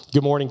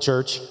Good morning,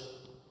 church.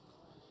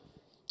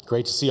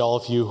 Great to see all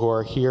of you who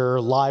are here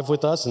live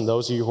with us and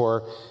those of you who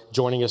are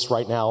joining us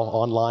right now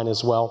online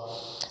as well.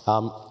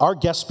 Our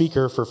guest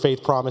speaker for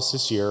Faith Promise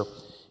this year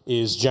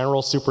is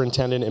General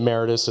Superintendent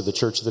Emeritus of the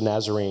Church of the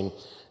Nazarene,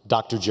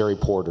 Dr. Jerry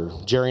Porter.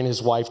 Jerry and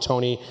his wife,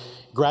 Tony,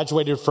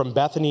 graduated from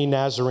Bethany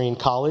Nazarene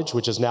College,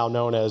 which is now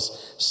known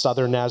as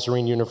Southern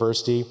Nazarene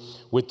University,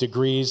 with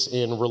degrees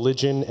in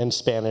religion and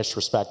Spanish,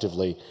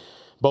 respectively.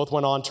 Both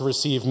went on to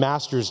receive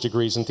master's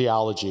degrees in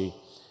theology,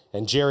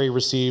 and Jerry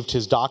received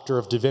his Doctor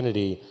of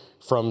Divinity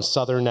from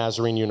Southern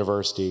Nazarene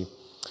University.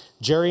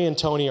 Jerry and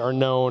Tony are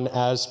known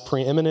as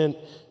preeminent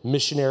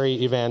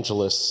missionary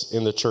evangelists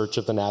in the Church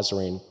of the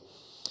Nazarene.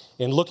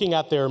 In looking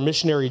at their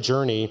missionary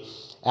journey,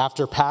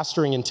 after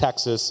pastoring in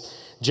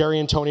Texas, Jerry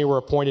and Tony were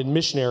appointed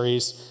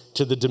missionaries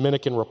to the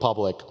Dominican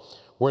Republic,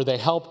 where they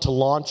helped to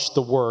launch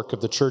the work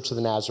of the Church of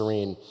the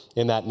Nazarene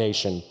in that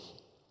nation.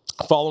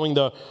 Following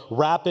the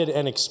rapid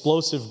and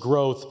explosive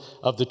growth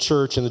of the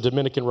church in the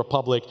Dominican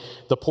Republic,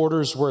 the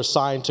Porters were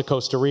assigned to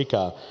Costa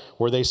Rica,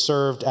 where they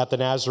served at the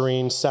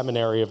Nazarene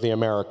Seminary of the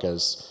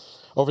Americas.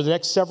 Over the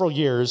next several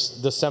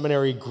years, the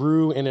seminary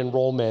grew in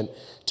enrollment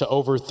to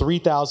over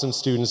 3,000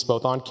 students,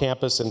 both on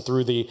campus and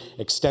through the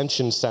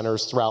extension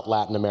centers throughout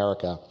Latin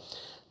America.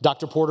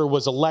 Dr. Porter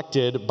was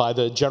elected by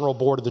the General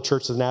Board of the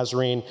Church of the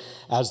Nazarene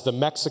as the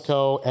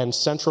Mexico and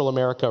Central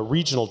America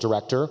Regional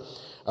Director,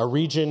 a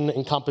region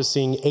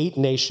encompassing 8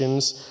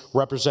 nations,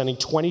 representing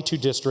 22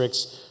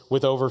 districts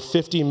with over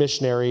 50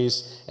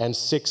 missionaries and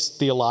 6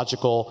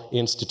 theological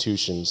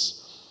institutions.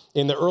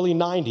 In the early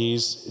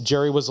 90s,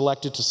 Jerry was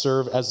elected to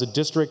serve as the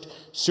district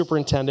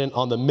superintendent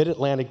on the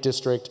Mid-Atlantic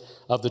District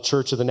of the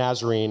Church of the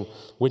Nazarene,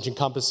 which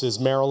encompasses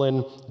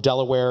Maryland,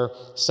 Delaware,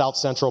 South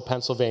Central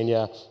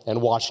Pennsylvania, and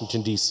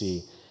Washington,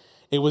 D.C.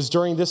 It was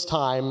during this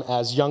time,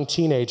 as young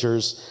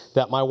teenagers,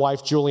 that my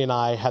wife Julie and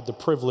I had the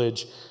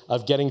privilege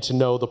of getting to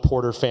know the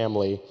Porter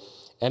family,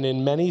 and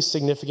in many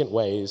significant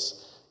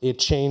ways, it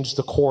changed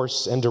the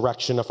course and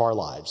direction of our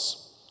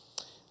lives.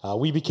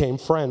 We became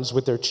friends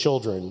with their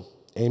children,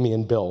 Amy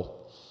and Bill,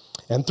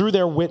 and through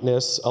their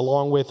witness,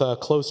 along with a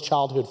close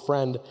childhood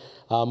friend,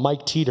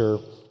 Mike Teeter,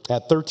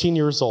 at 13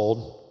 years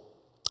old,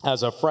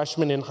 as a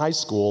freshman in high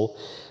school,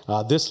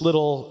 this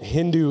little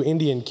Hindu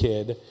Indian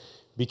kid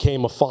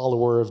became a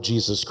follower of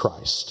Jesus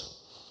Christ.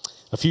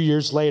 A few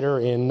years later,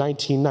 in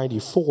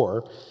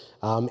 1994,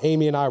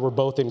 Amy and I were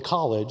both in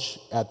college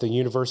at the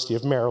University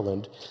of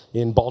Maryland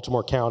in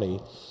Baltimore County,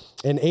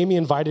 and Amy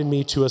invited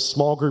me to a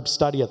small group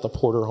study at the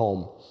Porter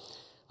home.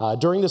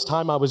 During this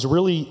time, I was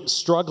really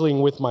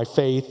struggling with my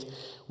faith,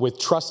 with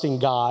trusting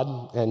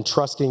God and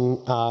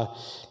trusting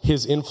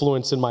His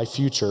influence in my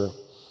future.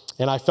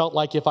 And I felt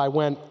like if I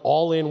went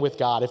all in with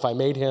God, if I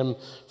made Him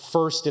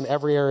first in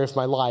every area of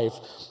my life,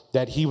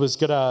 that He was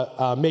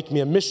gonna make me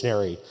a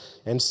missionary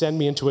and send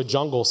me into a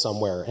jungle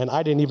somewhere. And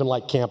I didn't even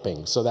like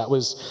camping, so that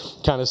was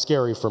kind of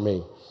scary for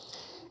me.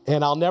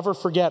 And I'll never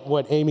forget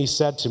what Amy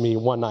said to me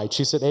one night.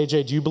 She said,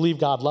 "AJ, do you believe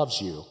God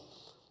loves you?"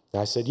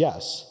 And I said,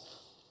 "Yes."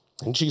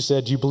 And she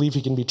said, "Do you believe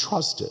He can be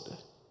trusted?"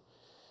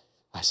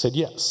 I said,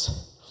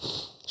 "Yes."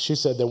 She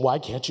said, "Then why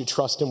can't you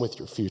trust Him with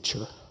your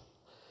future?"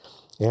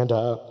 And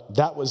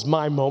that was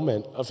my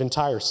moment of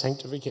entire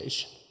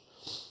sanctification.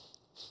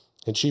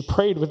 And she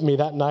prayed with me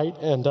that night,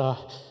 and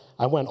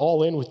I went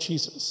all in with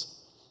Jesus.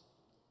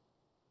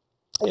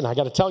 And I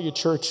got to tell you,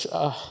 church,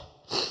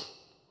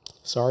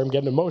 sorry I'm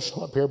getting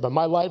emotional up here, but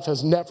my life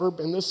has never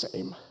been the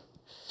same.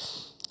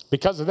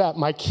 Because of that,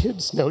 my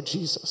kids know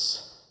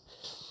Jesus.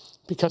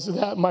 Because of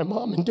that, my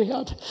mom and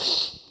dad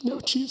know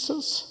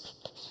Jesus.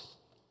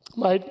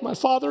 My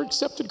father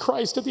accepted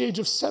Christ at the age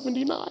of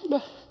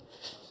 79.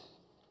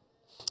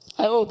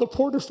 I owe the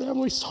Porter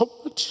family so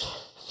much.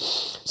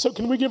 So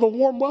can we give a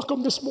warm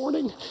welcome this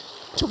morning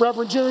to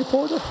Reverend Jerry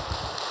Porter?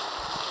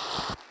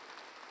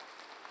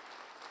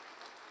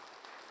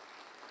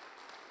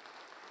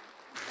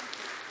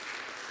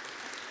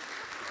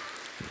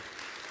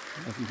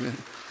 Amen.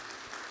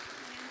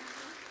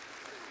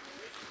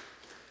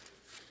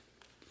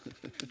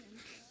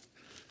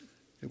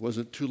 It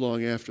wasn't too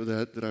long after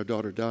that our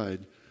daughter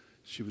died.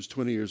 She was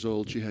 20 years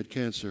old. She had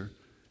cancer,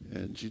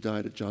 and she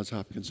died at Johns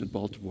Hopkins in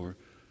Baltimore.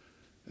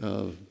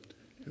 And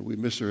we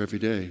miss her every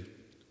day,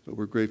 but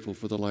we're grateful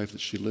for the life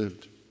that she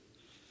lived.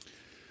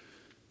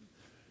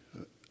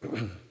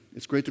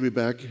 It's great to be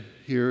back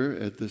here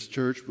at this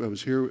church. I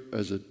was here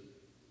as a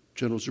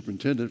general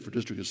superintendent for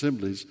district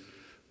assemblies,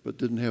 but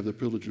didn't have the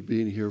privilege of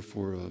being here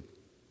for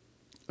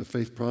a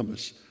Faith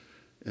Promise.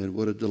 And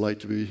what a delight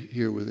to be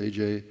here with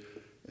AJ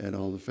and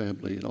all the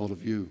family and all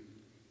of you.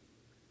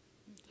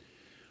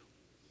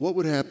 What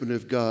would happen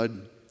if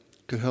God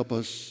could help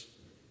us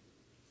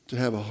to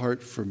have a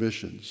heart for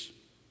missions?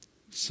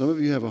 Some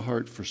of you have a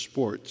heart for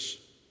sports,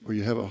 or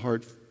you have a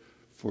heart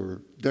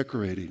for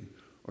decorating,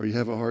 or you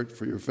have a heart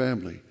for your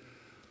family.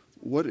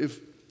 What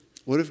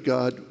if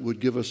God would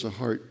give us a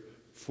heart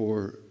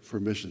for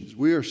missions?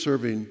 We are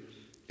serving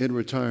in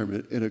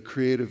retirement in a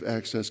creative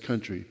access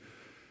country.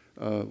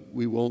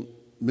 We won't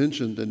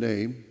mention the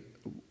name.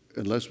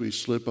 unless we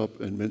slip up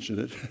and mention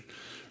it.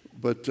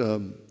 But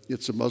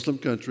it's a Muslim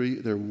country.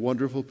 They're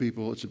wonderful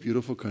people. It's a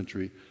beautiful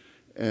country.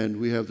 And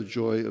we have the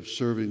joy of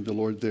serving the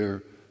Lord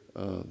there.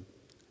 I'm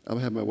going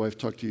to have my wife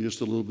talk to you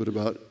just a little bit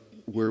about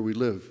where we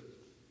live.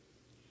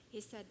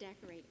 He said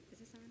decorate. Is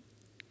this on?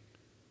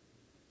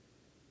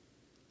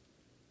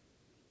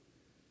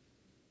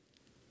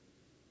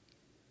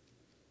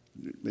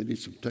 May need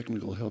some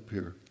technical help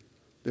here.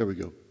 There we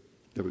go.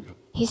 There we go.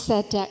 He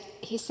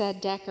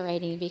said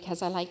decorating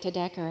because I like to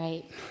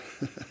decorate.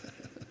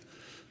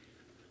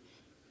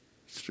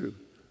 It's true.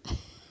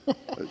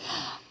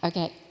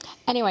 Okay.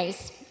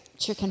 Anyways,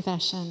 it's your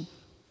confession.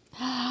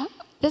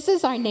 This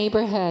is our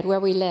neighborhood where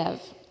we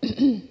live.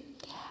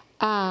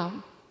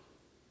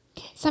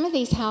 Some of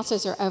these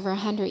houses are over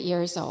 100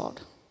 years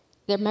old.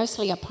 They're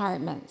mostly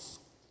apartments.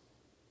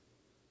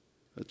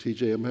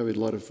 TJ, I'm having a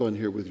lot of fun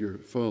here with your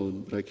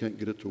phone, but I can't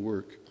get it to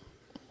work.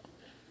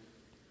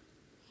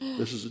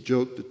 This is a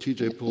joke that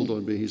TJ pulled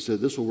on me. He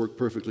said, "This will work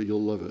perfectly.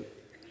 You'll love it."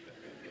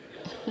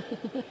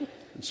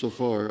 And so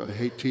far, I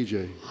hate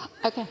TJ.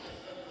 Okay.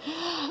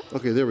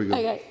 Okay, there we go.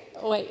 Okay.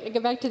 Wait,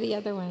 go back to the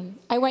other one.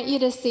 I want you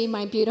to see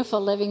my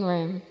beautiful living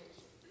room.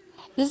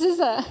 This is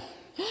an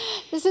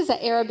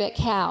Arabic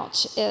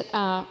couch.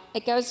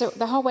 It goes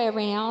the whole way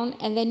around,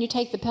 and then you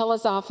take the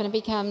pillows off, and it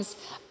becomes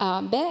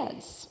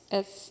beds.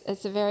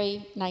 It's a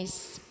very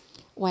nice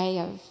way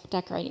of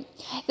decorating.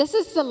 This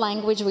is the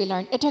language we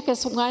learned. It took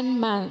us 1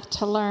 month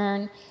to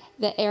learn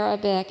the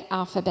Arabic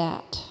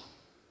alphabet.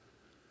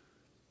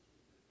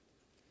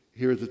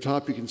 Here at the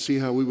top, you can see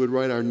how we would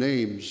write our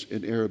names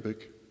in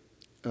Arabic.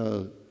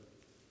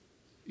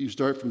 You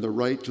start from the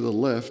right to the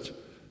left,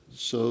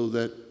 so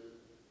that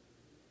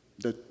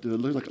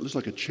looks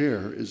like a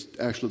chair is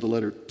actually the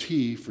letter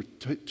T for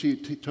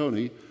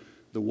Tony.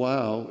 The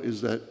wow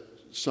is that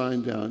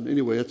sign down.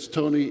 Anyway, it's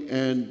Tony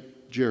and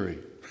Jerry.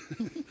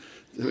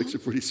 That makes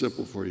it pretty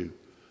simple for you.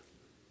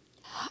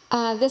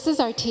 This is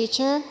our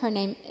teacher. Her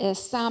name is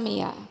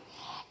Samia.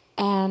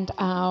 And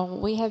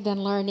we have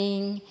been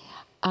learning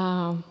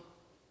one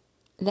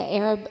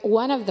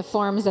of the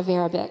forms of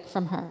Arabic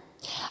from her.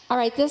 All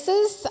right, this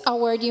is a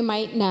word you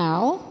might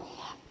know.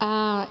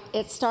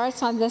 It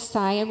starts on this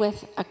side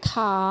with a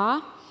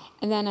ka,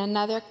 and then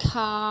another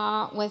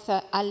ka with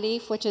a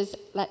alif, which is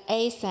the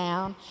A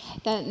sound,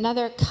 then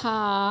another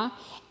ka,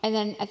 and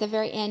then at the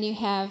very end you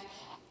have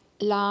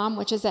lam,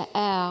 which is an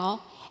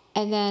L,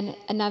 and then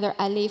another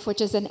alif,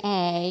 which is an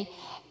A,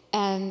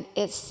 and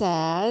it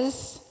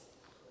says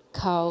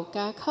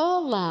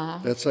Coca-Cola.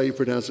 That's how you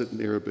pronounce it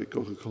in Arabic,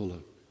 Coca-Cola.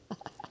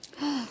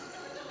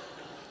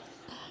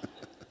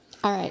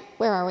 All right,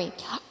 where are we?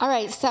 All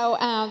right, so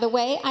the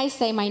way I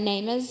say my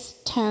name is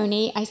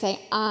Tony, I say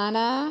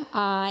Ana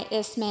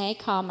Isme,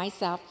 call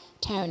myself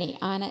Tony.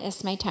 Ana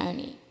Isme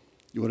Tony.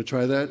 You want to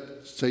try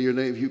that? Say your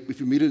name. If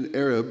you meet an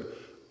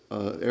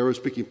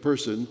Arab-speaking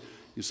person,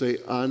 you say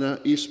Ana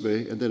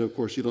Isme, and then of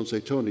course you don't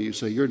say Tony, you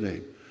say your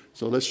name.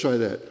 So let's try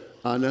that.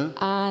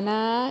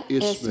 Ana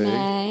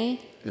Isme,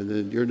 and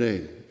then your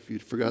name. If you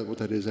forgot what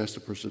that is, ask the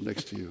person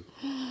next to you.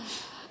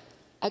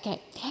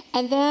 Okay,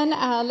 and then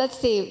let's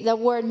see, the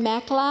word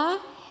mekla,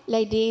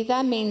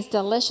 ledida, means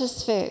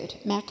delicious food.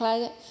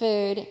 Mekla,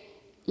 food,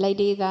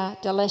 ledida,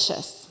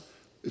 delicious.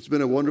 It's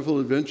been a wonderful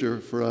adventure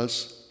for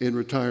us in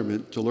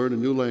retirement to learn a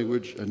new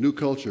language, a new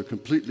culture,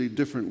 completely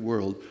different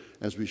world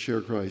as we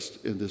share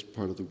Christ in this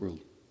part of the world.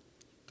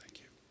 Thank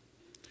you.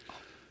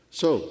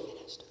 So,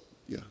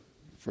 yeah,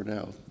 for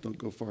now, don't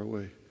go far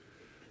away.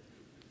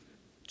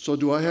 So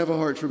do I have a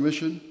heart for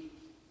mission?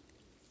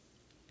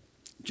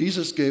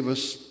 Jesus gave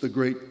us the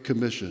Great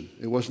Commission.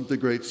 It wasn't the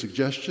Great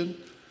Suggestion.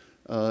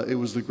 It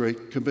was the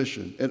Great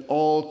Commission. And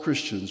all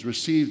Christians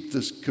received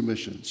this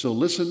commission. So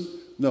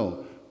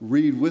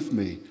read with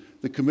me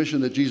the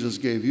commission that Jesus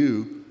gave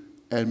you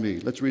and me.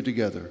 Let's read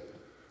together.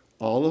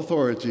 All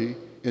authority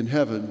in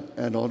heaven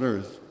and on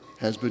earth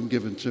has been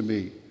given to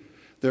me.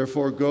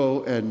 Therefore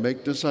go and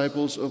make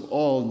disciples of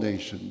all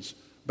nations,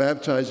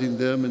 baptizing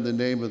them in the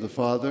name of the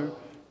Father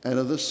and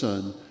of the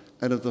Son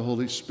and of the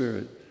Holy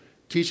Spirit,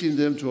 teaching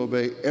them to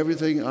obey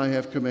everything I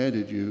have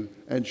commanded you,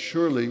 and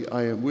surely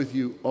I am with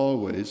you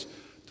always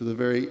to the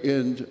very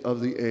end of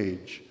the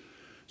age.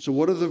 So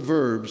what are the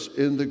verbs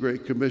in the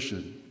Great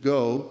Commission?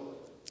 Go,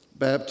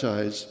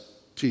 baptize,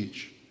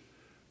 teach.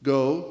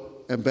 Go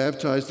and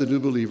baptize the new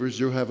believers.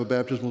 You'll have a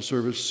baptismal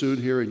service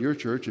soon here in your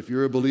church. If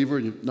you're a believer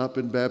and you've not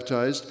been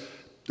baptized,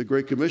 the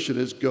Great Commission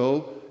is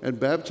go and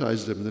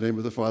baptize them in the name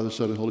of the Father,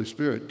 Son, and Holy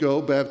Spirit.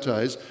 Go,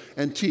 baptize,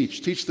 and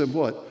teach. Teach them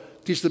what?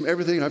 Teach them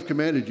everything I've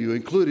commanded you,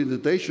 including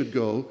that they should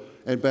go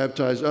and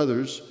baptize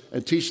others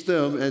and teach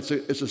them. And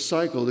it's a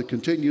cycle that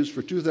continues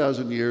for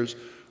 2,000 years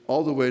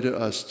all the way to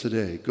us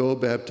today. Go,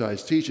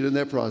 baptize, teach. And in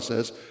that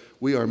process,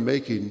 we are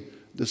making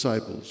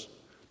disciples.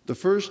 The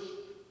first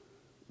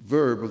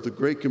verb of the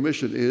Great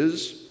Commission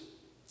is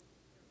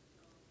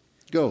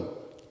go.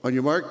 On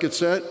your mark, get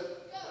set,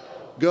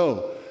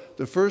 go.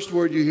 The first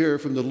word you hear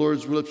from the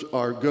Lord's lips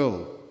are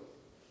go.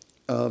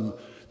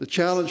 The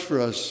challenge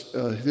for us,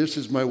 this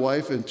is my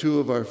wife and two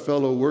of our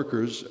fellow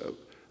workers.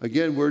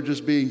 Again, we're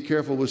just being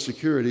careful with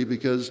security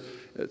because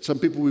some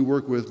people we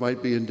work with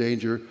might be in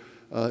danger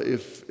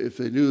if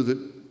they knew that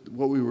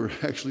what we were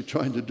actually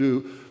trying to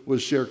do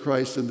was share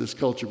Christ in this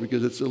culture,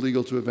 because it's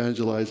illegal to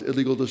evangelize,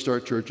 illegal to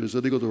start churches,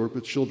 illegal to work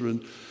with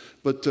children.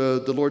 But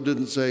the Lord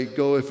didn't say,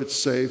 go if it's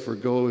safe or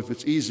go if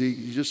it's easy.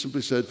 He just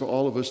simply said for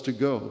all of us to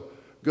go.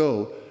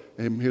 Go.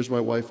 And here's my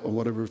wife on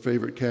one of her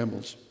favorite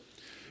camels.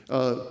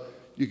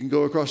 You can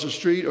go across the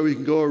street or you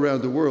can go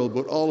around the world,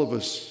 but all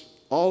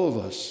of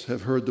us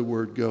have heard the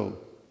word go.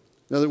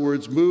 In other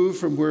words, move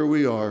from where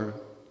we are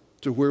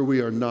to where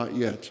we are not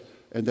yet.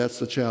 And that's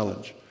the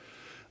challenge.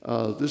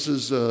 This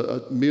is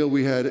a meal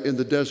we had in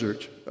the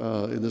desert,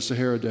 in the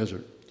Sahara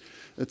Desert.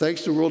 And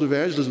thanks to World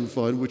Evangelism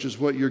Fund, which is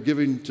what you're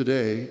giving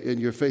today in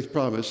your faith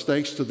promise,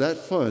 thanks to that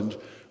fund,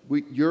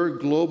 your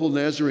global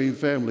Nazarene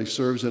family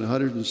serves in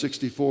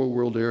 164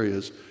 world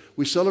areas.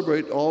 We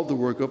celebrate all the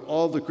work of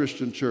all the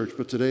Christian church,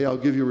 but today I'll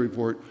give you a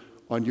report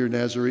on your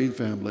Nazarene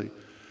family.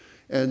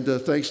 And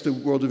thanks to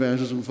World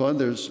Evangelism Fund,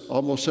 there's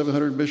almost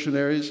 700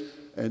 missionaries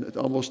and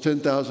almost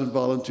 10,000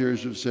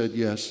 volunteers who've said,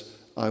 yes,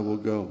 I will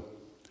go.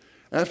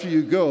 After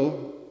you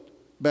go,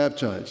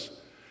 baptize.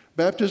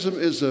 Baptism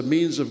is a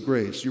means of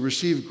grace. You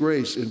receive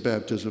grace in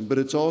baptism, but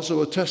it's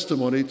also a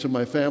testimony to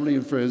my family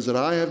and friends that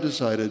I have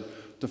decided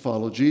to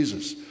follow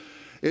Jesus.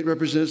 It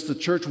represents the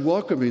church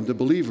welcoming the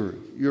believer.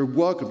 You're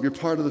welcome. You're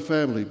part of the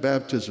family,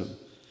 baptism.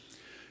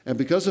 And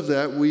because of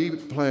that, we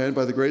plan,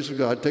 by the grace of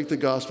God, take the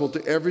gospel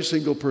to every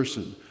single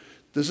person.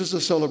 This is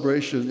a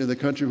celebration in the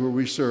country where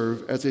we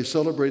serve as they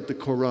celebrate the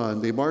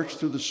Quran. They march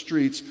through the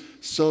streets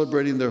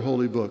celebrating their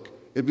holy book.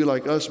 It'd be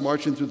like us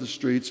marching through the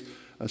streets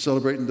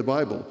celebrating the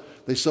Bible.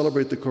 They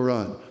celebrate the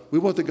Quran. We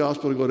want the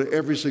gospel to go to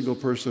every single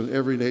person,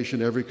 every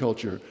nation, every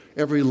culture,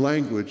 every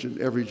language, and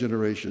every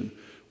generation.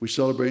 We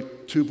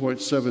celebrate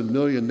 2.7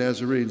 million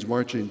Nazarenes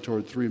marching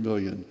toward 3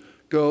 million.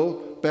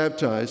 Go,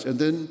 baptize, and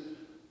then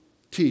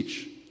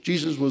teach.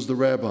 Jesus was the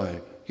rabbi.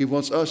 He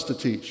wants us to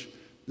teach.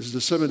 This is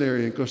the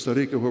seminary in Costa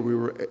Rica where we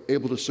were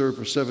able to serve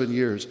for 7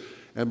 years,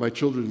 and my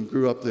children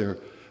grew up there.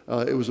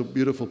 It was a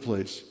beautiful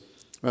place.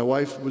 My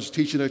wife was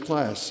teaching a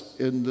class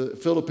in the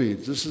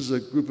Philippines. This is a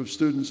group of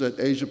students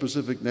at Asia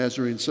Pacific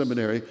Nazarene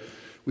Seminary.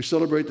 We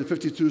celebrate the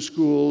 52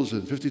 schools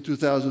and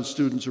 52,000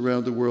 students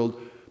around the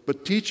world.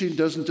 But teaching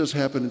doesn't just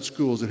happen in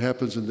schools. It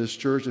happens in this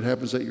church. It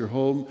happens at your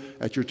home,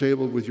 at your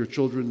table with your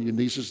children, your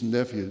nieces and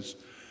nephews.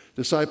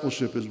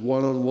 Discipleship is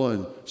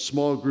one-on-one,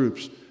 small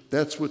groups.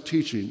 That's what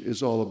teaching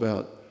is all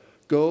about.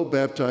 Go,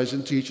 baptize,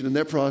 and teach. And in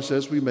that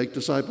process, we make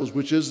disciples,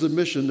 which is the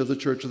mission of the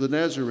Church of the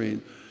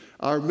Nazarene.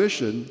 Our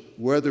mission,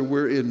 whether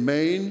we're in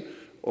Maine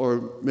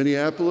or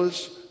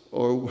Minneapolis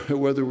or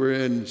whether we're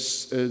in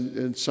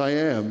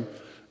Siam,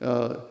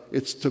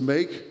 it's to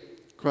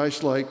make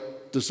Christ-like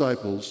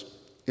disciples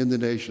in the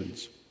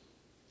nations.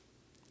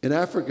 In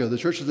Africa, the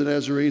Church of the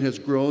Nazarene has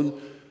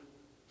grown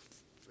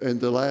in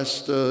the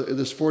last in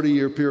this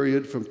 40-year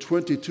period from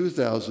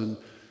 22,000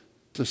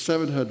 to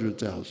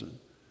 700,000.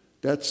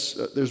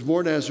 There's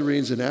more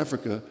Nazarenes in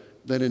Africa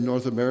than in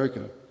North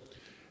America.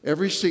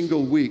 Every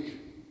single week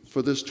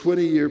for this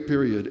 20-year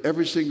period,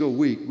 every single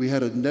week we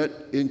had a net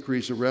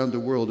increase around the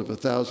world of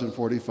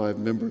 1,045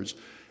 members.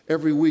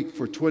 Every week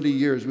for 20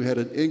 years we had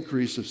an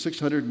increase of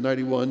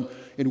 691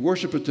 in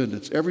worship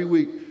attendance. Every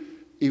week,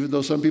 even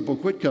though some people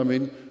quit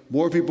coming,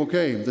 more people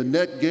came. The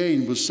net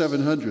gain was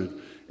 700.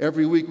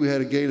 Every week we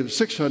had a gain of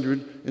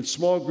 600 in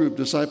small group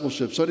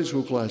discipleship, Sunday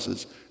school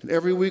classes. And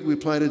every week we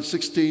planted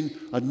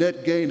a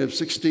net gain of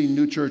 16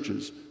 new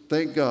churches.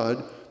 Thank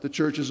God the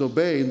church is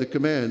obeying the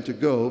command to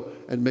go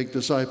and make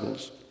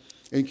disciples.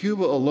 In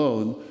Cuba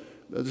alone,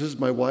 this is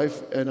my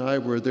wife and I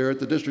were there at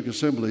the district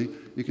assembly.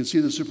 You can see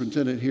the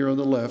superintendent here on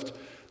the left.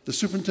 The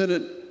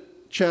superintendent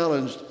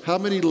challenged how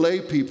many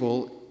lay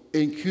people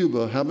in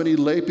Cuba, how many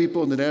lay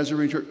people in the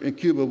Nazarene Church in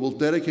Cuba will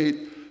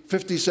dedicate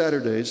 50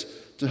 Saturdays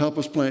to help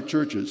us plant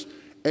churches.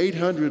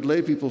 800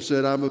 lay people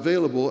said, I'm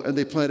available, and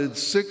they planted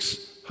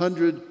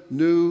 600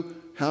 new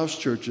house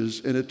churches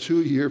in a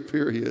 2-year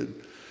period.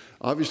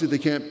 Obviously, they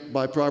can't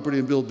buy property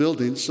and build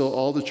buildings, so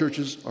all the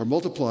churches are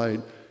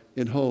multiplying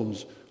in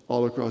homes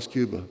all across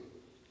Cuba.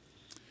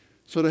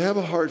 So to have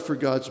a heart for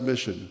God's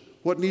mission,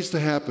 what needs to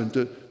happen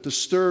to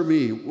stir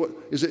me? What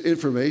is it,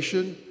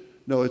 information?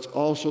 No, it's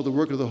also the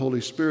work of the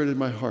Holy Spirit in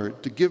my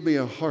heart to give me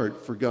a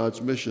heart for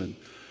God's mission.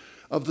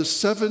 Of the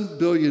 7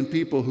 billion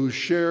people who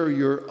share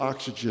your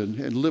oxygen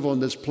and live on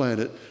this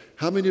planet,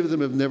 how many of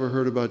them have never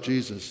heard about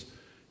Jesus?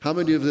 How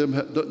many of them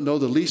know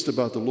the least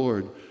about the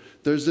Lord?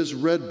 There's this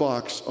red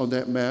box on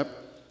that map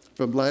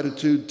from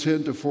latitude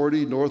 10 to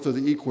 40 north of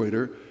the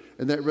equator,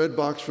 and that red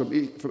box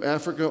from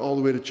Africa all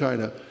the way to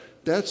China.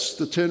 That's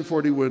the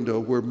 1040 window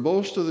where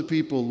most of the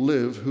people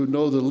live who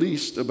know the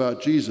least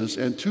about Jesus,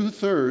 and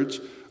 2/3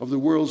 of the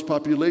world's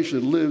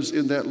population lives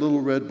in that little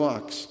red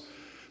box.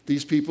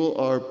 These people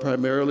are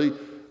primarily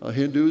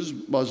Hindus,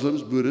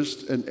 Muslims,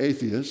 Buddhists, and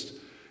atheists,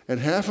 and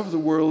half of the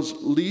world's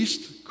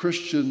least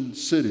Christian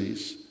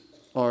cities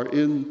are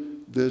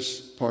in this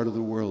part of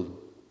the world.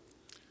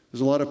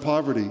 There's a lot of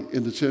poverty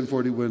in the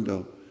 1040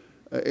 window.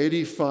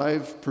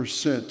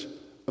 85%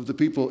 of the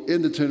people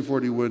in the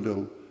 1040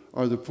 window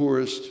are the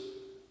poorest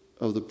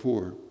of the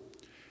poor.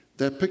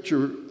 That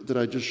picture that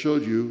I just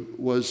showed you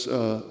was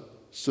let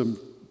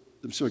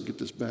me see if I can get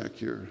this back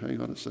here.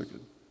 Hang on a second.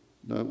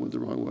 No, it went the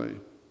wrong way.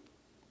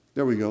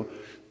 There we go.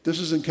 This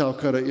is in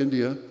Calcutta,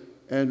 India,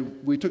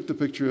 and we took the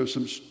picture of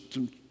some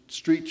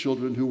street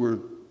children who were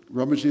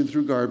rummaging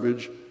through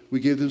garbage. We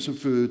gave them some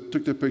food,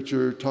 took their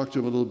picture, talked to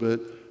them a little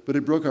bit, but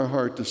it broke our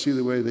heart to see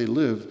the way they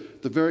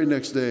lived. The very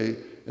next day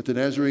at the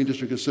Nazarene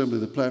District Assembly,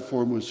 the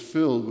platform was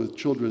filled with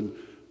children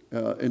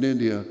in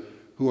India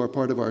who are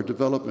part of our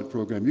development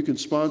program. You can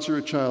sponsor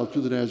a child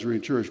through the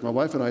Nazarene Church. My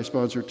wife and I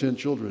sponsor 10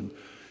 children.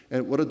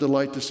 And what a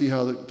delight to see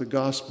how the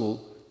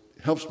gospel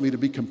helps me to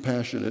be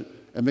compassionate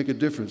and make a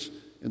difference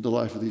in the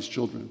life of these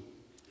children.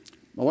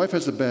 My wife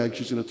has a bag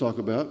she's going to talk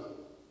about.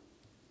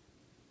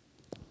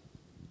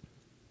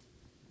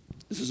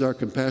 This is our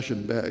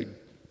compassion bag.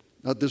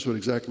 Not this one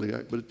exactly,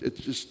 but it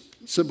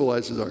just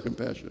symbolizes our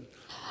compassion.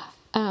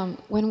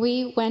 When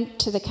we went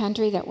to the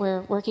country that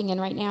we're working in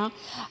right now,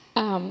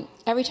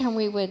 every time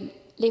we would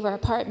leave our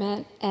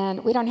apartment,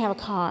 and we don't have a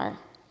car,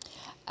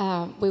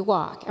 we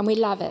walk, and we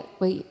love it.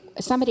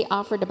 Somebody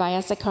offered to buy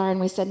us a car, and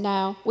we said,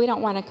 no, we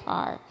don't want a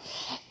car.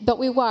 But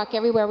we walk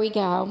everywhere we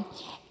go,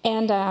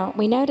 and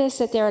we notice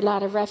that there are a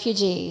lot of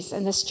refugees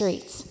in the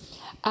streets.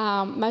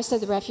 Most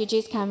of the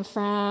refugees come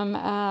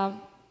from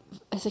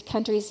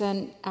countries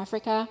in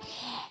Africa,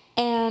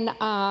 and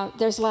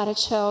there's a lot of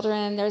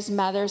children, there's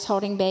mothers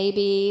holding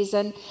babies,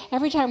 and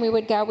every time we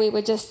would go, we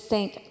would just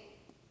think,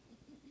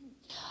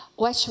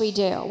 what should we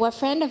do? Well, a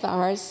friend of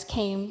ours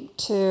came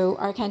to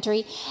our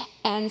country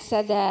and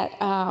said that,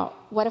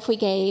 what if we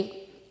gave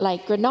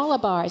like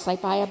granola bars,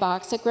 like buy a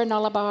box of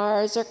granola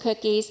bars or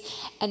cookies,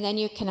 and then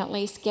you can at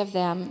least give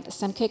them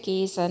some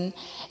cookies. And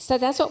so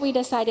that's what we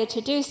decided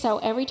to do. So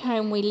every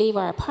time we leave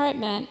our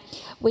apartment,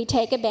 we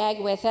take a bag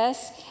with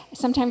us.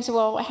 Sometimes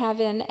we'll have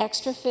in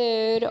extra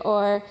food,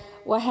 or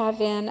we'll have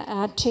in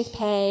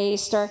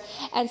toothpaste,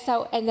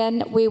 and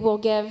then we will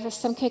give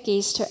some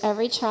cookies to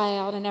every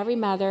child and every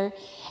mother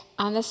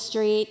on the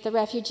street, the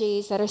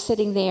refugees that are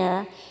sitting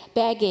there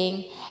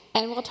begging,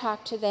 and we'll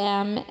talk to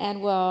them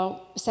and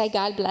we'll say,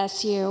 God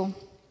bless you.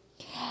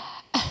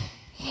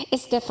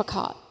 It's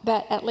difficult,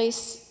 but at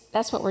least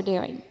that's what we're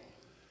doing.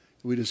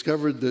 We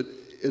discovered that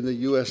in the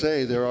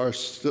USA, there are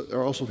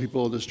also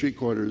people in the street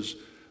corners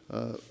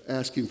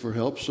asking for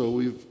help, so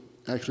we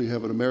actually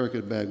have an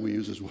American bag we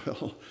use as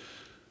well.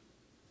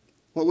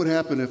 What would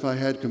happen if I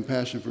had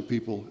compassion for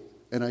people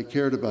and I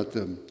cared about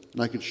them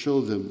and I could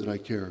show them that I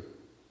care?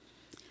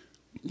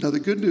 Now, the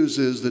good news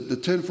is that the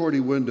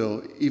 1040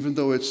 window, even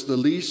though it's the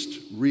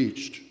least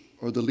reached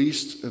or the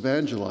least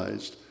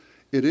evangelized,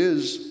 it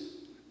is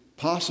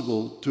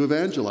possible to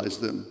evangelize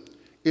them.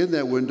 In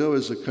that window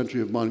is the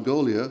country of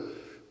Mongolia,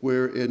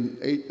 where in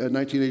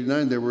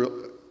 1989 there were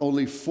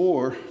only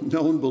 4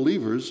 known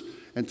believers,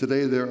 and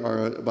today there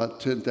are about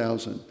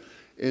 10,000.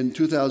 In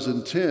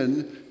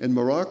 2010, in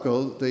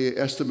Morocco, they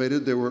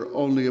estimated there were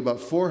only about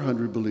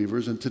 400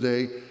 believers, and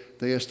today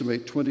they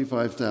estimate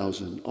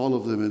 25,000, all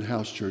of them in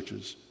house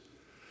churches.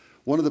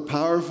 One of the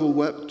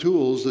powerful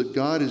tools that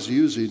God is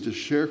using to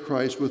share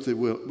Christ with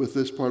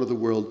this part of the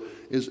world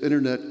is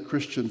internet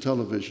Christian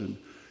television.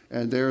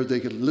 And there they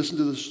can listen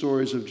to the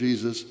stories of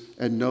Jesus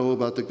and know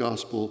about the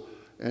gospel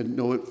and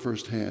know it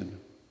firsthand.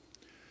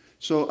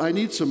 So I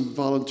need some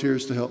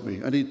volunteers to help me.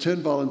 I need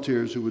 10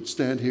 volunteers who would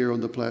stand here on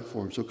the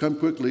platform. So come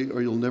quickly,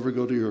 or you'll never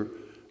go to your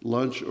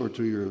lunch or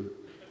to your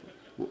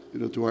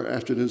to our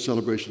afternoon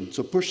celebration.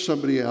 So push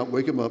somebody out,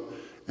 wake them up,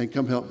 and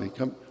come help me.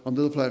 Come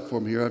onto the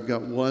platform here. I've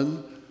got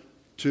 1,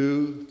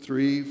 2,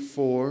 3,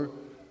 4,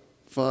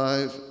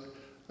 5.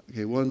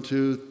 Okay, 1,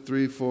 2,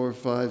 3, 4,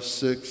 5,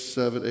 6,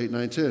 7, 8,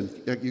 9, 10.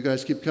 You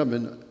guys keep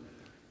coming.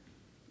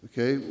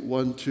 Okay,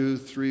 1, 2,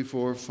 3,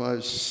 4,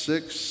 5,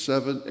 6,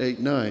 7, 8,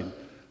 9.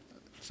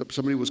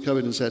 Somebody was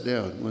coming and sat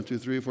down. 1, 2,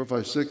 3, 4,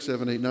 5, 6,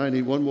 7, 8, 9.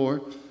 Need one more.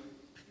 Come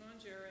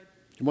on, Jared.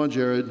 Come on,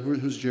 Jared.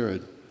 Who's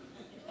Jared?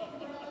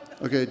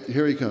 Okay,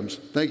 here he comes.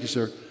 Thank you,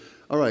 sir.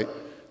 All right.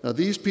 Now,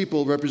 these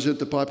people represent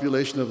the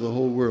population of the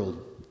whole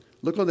world.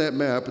 Look on that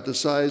map at the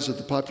size of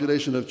the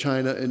population of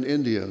China and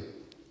India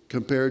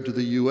compared to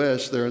the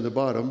U.S. there in the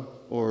bottom,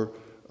 or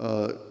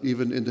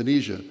even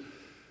Indonesia.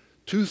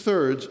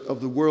 2/3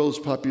 of the world's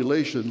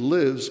population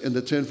lives in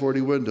the 1040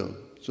 window.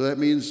 So that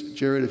means,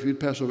 Jared, if you'd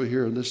pass over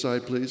here on this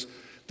side, please.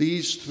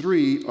 These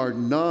 3 are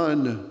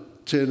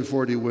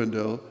non-1040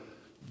 window.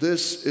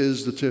 This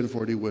is the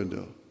 1040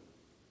 window.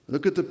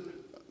 Look at the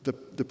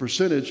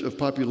percentage of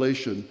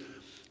population,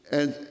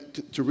 and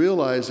to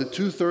realize that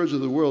 2/3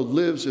 of the world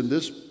lives in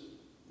this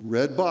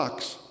red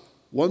box.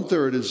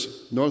 1/3 is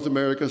North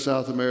America,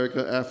 South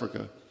America,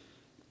 Africa.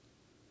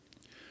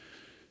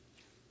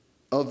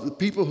 Of the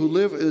people who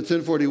live in the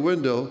 1040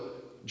 window,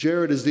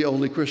 Jared is the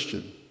only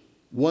Christian.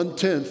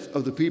 1/10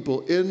 of the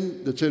people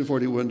in the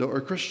 1040 window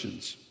are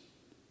Christians.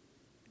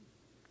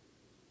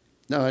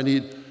 Now I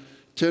need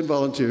 10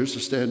 volunteers to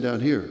stand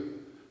down here.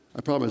 I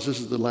promise this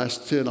is the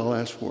last 10 I'll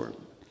ask for.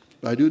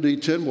 I do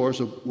need 10 more,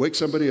 so wake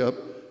somebody up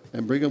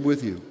and bring them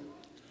with you.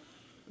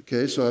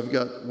 Okay, so I've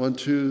got 1,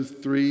 2,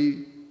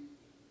 3,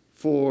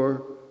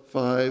 4,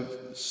 5,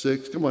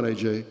 6. Come on,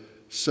 AJ.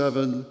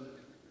 7,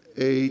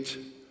 8.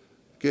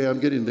 Okay, I'm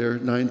getting there.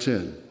 9,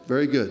 10.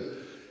 Very good.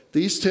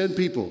 These 10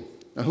 people.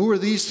 Now, who are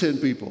these 10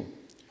 people?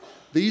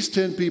 These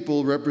 10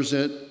 people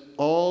represent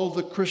all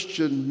the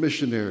Christian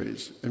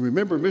missionaries. And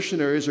remember,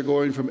 missionaries are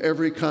going from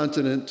every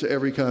continent to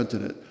every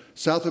continent.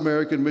 South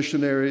American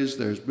missionaries,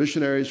 there's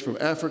missionaries from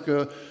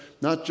Africa,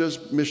 not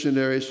just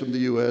missionaries from the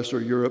U.S.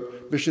 or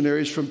Europe,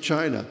 missionaries from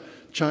China.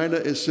 China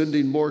is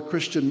sending more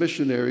Christian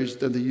missionaries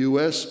than the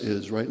U.S.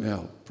 is right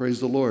now. Praise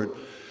the Lord.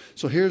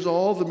 So here's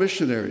all the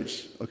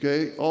missionaries,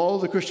 okay? All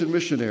the Christian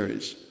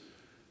missionaries.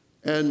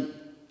 And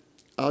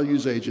I'll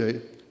use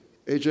AJ.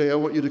 AJ, I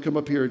want you to come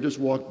up here and just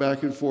walk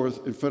back and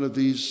forth in front of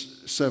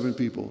these 7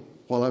 people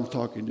while I'm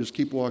talking. Just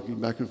keep walking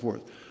back and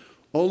forth.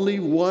 Only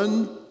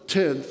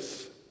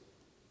 1/10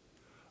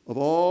 of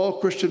all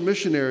Christian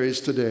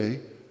missionaries today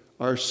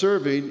are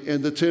serving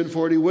in the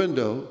 1040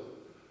 window,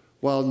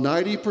 while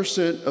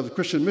 90% of the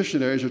Christian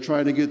missionaries are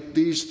trying to get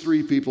these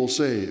 3 people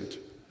saved.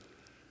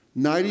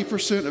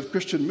 90% of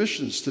Christian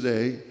missions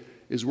today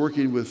is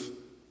working with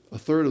a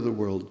third of the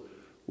world,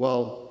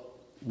 while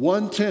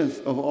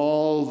 1/10 of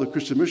all the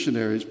Christian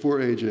missionaries, poor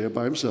AJ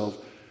by himself,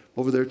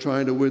 over there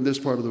trying to win this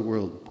part of the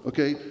world.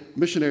 Okay,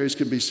 missionaries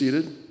can be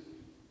seated.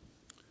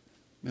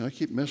 Man, I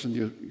keep messing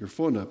your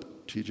phone up,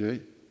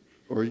 TJ.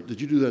 Or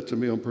did you do that to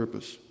me on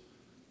purpose?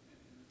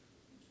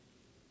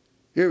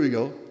 Here we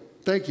go.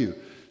 Thank you.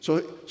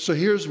 So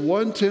here's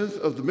 1/10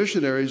 of the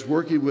missionaries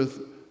working with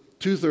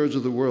 2/3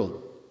 of the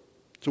world.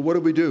 So what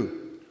do we do?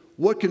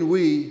 What can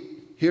we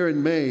here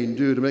in Maine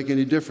do to make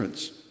any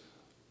difference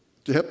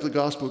to help the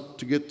gospel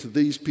to get to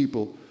these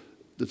people,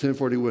 the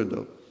 1040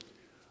 window?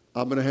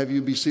 I'm going to have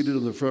you be seated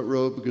on the front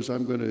row because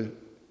I'm going to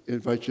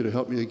invite you to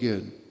help me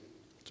again.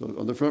 So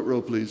on the front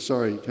row, please.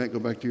 Sorry, you can't go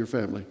back to your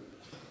family.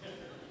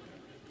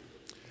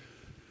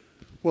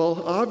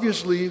 Well,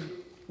 obviously,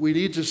 we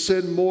need to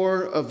send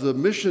more of the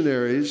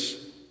missionaries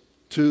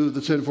to the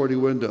 1040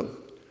 window.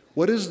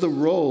 What is the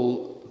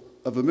role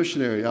of a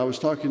missionary? I was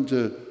talking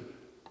to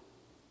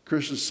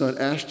Chris's son,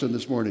 Ashton,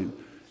 this morning.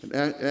 And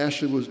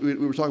Ashton we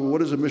were talking about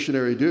what does a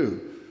missionary do?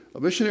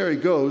 A missionary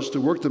goes to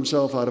work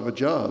themselves out of a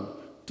job,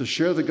 to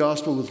share the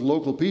gospel with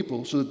local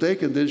people so that they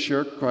can then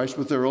share Christ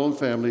with their own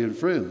family and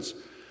friends.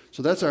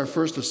 So that's our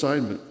first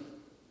assignment.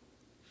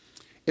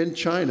 In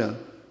China,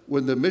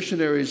 when the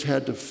missionaries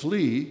had to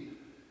flee,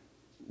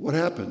 what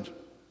happened?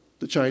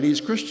 The Chinese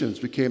Christians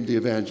became the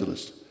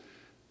evangelists.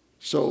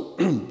 So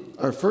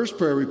our first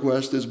prayer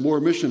request is more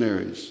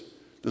missionaries.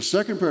 The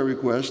second prayer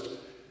request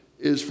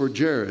is for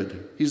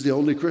Jared. He's the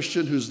only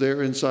Christian who's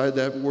there inside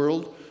that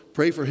world.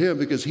 Pray for him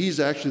because he's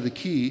actually the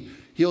key.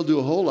 He'll do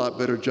a whole lot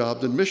better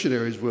job than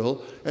missionaries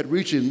will at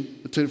reaching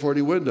the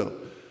 1040 window.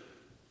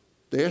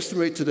 They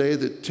estimate today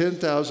that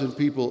 10,000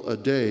 people a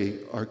day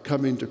are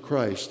coming to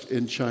Christ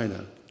in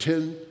China.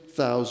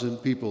 10,000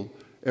 people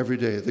every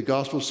day. The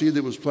gospel seed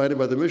that was planted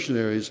by the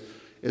missionaries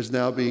is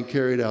now being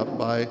carried out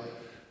by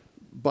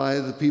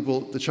the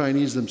people, the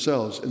Chinese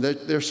themselves, and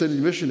they're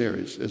sending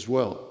missionaries as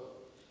well.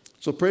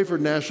 So pray for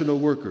national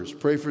workers.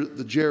 Pray for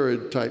the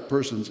Jared type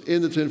persons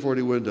in the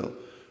 1040 window.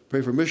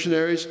 Pray for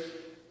missionaries,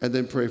 and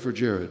then pray for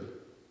Jared.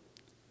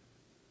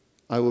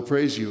 I will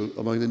praise you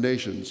among the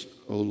nations,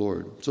 O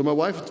Lord. So my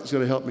wife is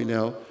going to help me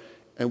now,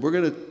 and we're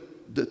going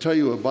to tell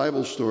you a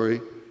Bible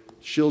story.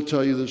 She'll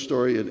tell you the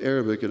story in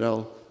Arabic, and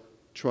I'll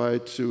try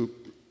to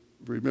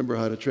remember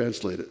how to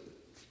translate it.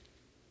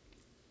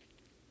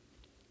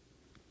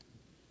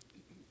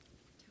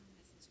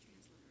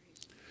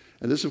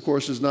 And this, of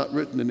course, is not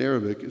written in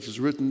Arabic. This is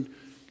written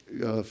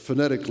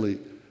phonetically.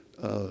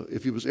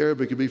 If it was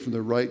Arabic, it would be from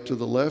the right to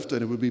the left,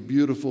 and it would be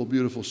beautiful,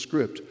 beautiful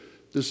script.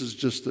 This is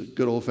just the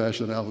good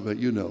old-fashioned alphabet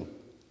you know.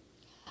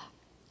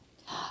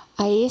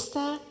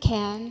 عيسى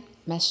كان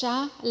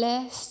مشى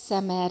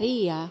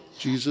لسامريا.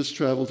 Jesus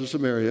traveled to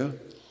Samaria.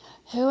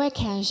 هو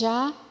كان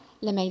جاء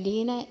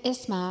لمدينة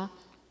اسمها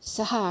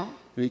سهار.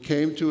 And he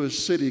came to a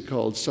city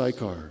called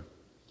Sychar.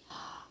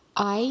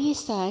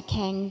 عيسى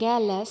كان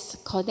جالس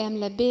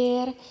قدام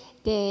البئر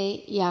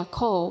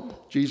يعقوب.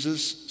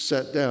 Jesus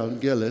sat down,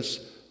 Gelis,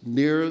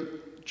 near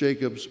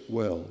Jacob's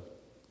well.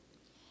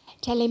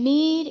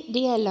 تلاميذ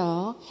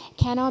ديالو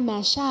كانوا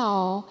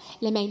مشوا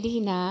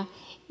لمدينة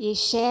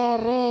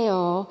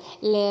يشيروا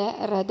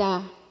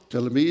لرداء.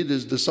 Talamid,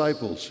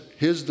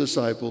 his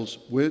disciples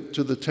went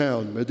to the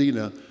town,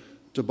 Medina,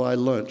 to buy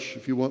lunch.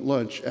 If you want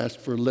lunch, ask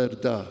for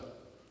lerda.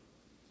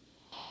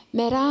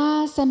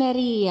 مرا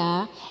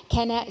سامريا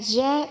كانت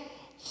جاء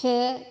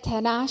في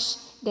 12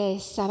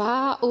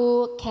 الصباح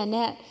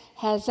وكانت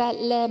هذا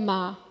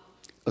الماء.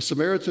 A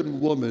Samaritan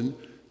woman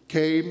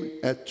came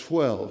at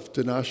 12,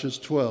 Tanash's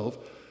 12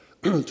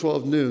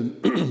 noon,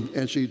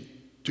 and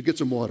to get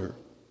some water.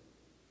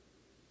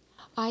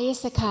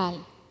 عيسى قال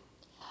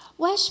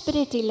واش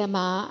بريتي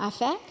لما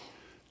أفك؟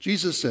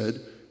 Jesus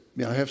said,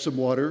 may I have some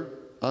water?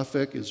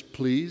 Afek is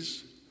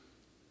please.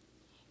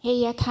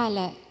 هي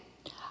قالت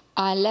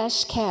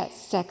علشك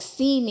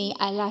سكسيني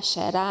على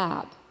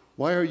شراب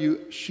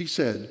she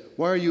said,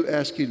 why are you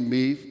asking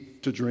me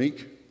to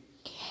drink?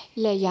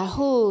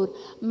 ليهود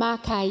ما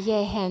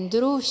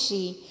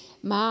كيهندروشي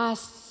مع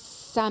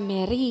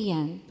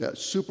سامريا. That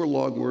super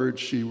long word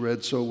she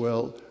read so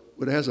well.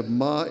 When it has a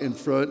ma in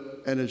front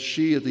and a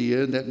she at the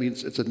end, that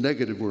means it's a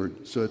negative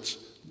word, so it's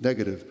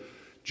negative.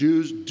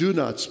 Jews do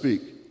not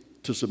speak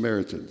to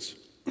Samaritans.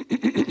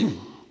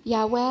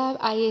 يا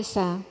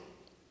عيسى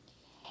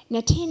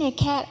نتيني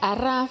كات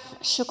أعرف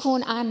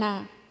شكون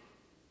أنا.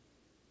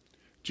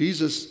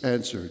 Jesus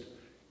answered,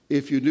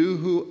 if you knew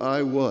who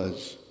I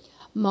was,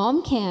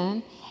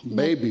 ممكن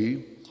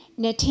maybe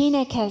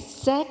نتيني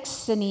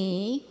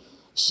كسكسني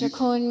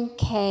شكون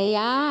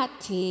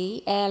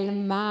كياتي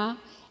الماء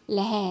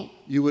لهي.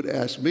 you would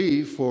ask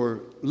me for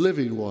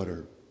living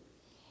water.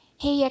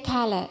 هي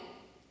قالت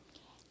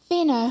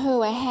فين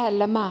هو هذا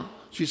الماء؟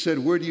 She said,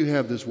 where do you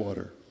have this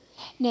water?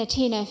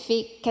 نتينا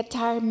في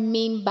كتر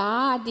من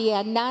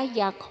بعدنا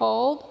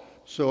يعقوب.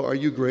 So are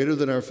you greater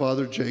than our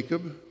father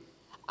Jacob?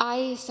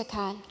 عيسى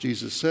قال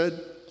Jesus said,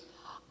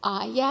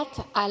 آيات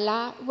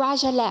على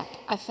رجلك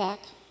أفك.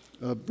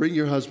 bring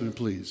your husband,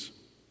 please.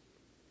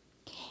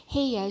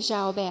 هي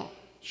جاوبت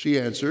She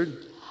answered,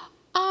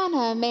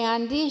 أنا ما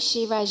عنديش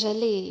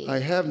رجلي. I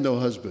have no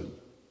husband.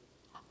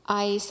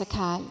 عيسى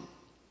قال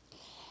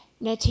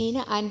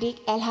نتينا عندك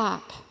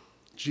الحق.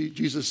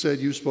 Jesus said,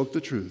 you spoke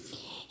the truth.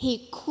 هي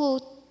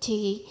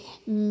كنتي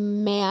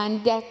ما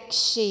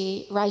عندكش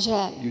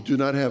رجل. You do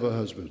not have a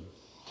husband.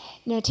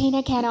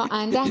 نتينا كانوا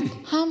عندك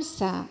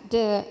 5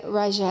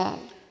 رجال.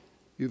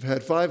 You've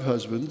had 5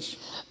 husbands,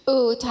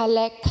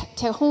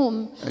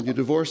 وطلقتهم and you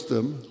divorced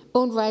them,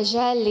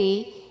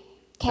 ورجالي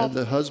and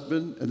the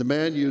husband and the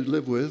man you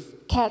live with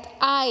كانت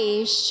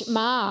عايش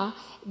مع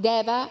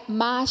دابا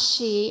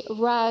ماشي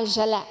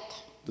رجلك.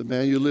 The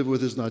man you live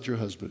with is not your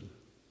husband.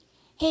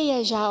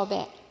 هي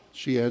جاوبت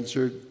She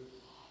answered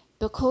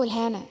بقول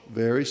هنا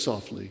very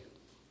softly,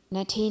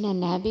 نتينا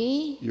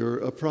نبي you're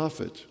a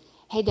prophet.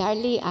 هدر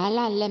لي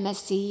على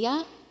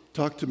المسيح.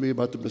 Talk to me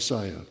about the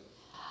Messiah.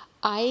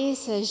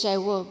 عيسى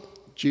جاوب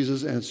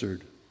Jesus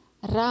answered,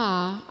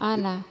 را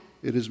أنا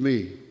it is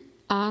me.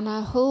 أنا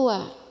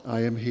هو.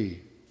 I am he.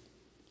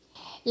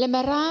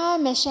 لما را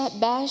مشت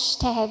باش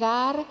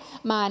تهدر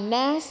مع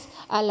الناس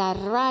على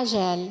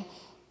الرجل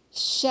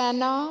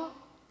شنو.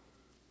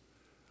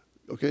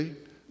 Okay?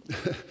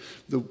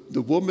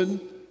 The woman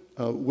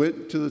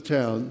went to the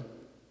town.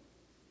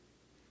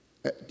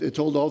 It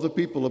told all the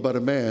people about a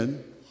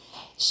man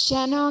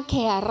شنو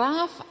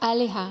كيعرف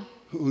عليها.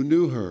 who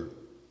knew her.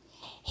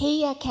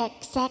 هي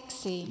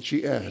كسكسي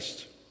She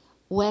asked,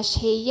 وش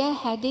هي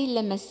هذه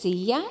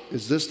المسيح.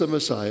 is this the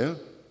Messiah?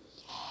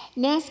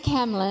 ناس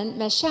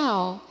كاملين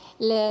مشاو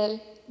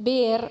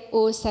للبير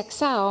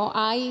وسكساو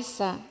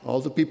عيسى.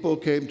 All the people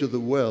came to the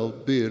well,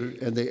 Bir,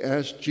 and they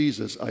asked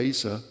Jesus,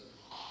 Isa,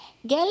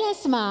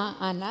 جلس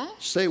معنا.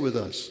 stay with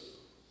us.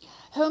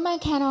 هما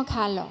كانوا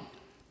قالوا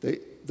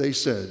They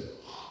said,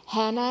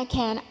 هنا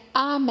كان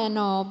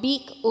آمنوا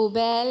بيك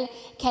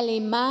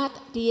وبالكلمات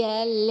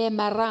ديال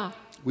المرأة.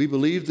 we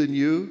believed in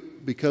you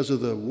because of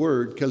the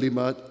word,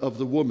 kalimat, of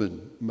the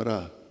woman,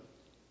 Mara.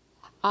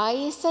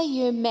 عيسى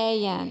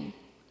يوميا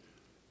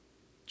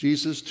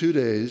Jesus, 2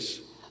 days,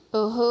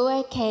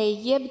 وهو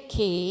كي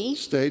يبكي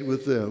stayed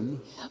with them,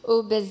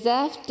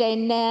 وبزاف دي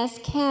الناس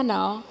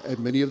كانوا and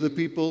many of the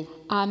people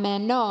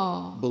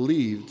آمنوا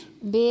believed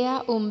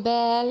بيه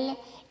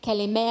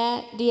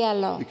وبالكلمات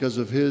ديالو. because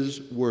of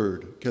his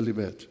word,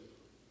 kalimat.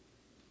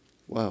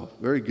 Wow,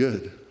 very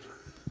good.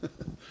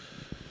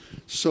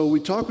 So we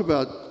talk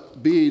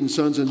about being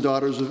sons and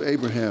daughters of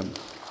Abraham.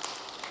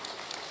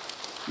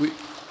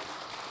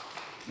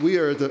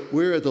 We're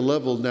at the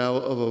level now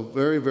of a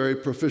very, very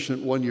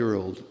proficient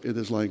 1-year-old in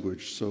this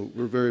language. So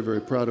we're very, very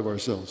proud of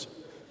ourselves.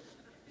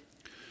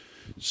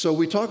 So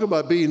we talk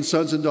about being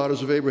sons and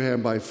daughters of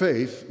Abraham by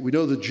faith. We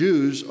know the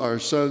Jews are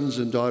sons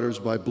and daughters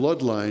by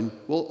bloodline.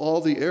 Well,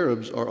 all the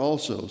Arabs are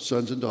also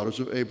sons and daughters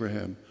of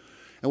Abraham.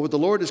 And what the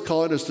Lord is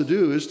calling us to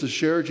do is to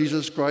share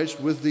Jesus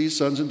Christ with these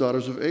sons and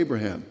daughters of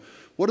Abraham.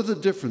 What are the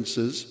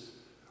differences?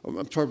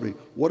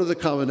 What are the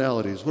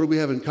commonalities? What do we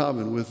have in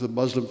common with the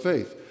Muslim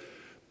faith?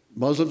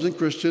 Muslims and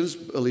Christians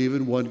believe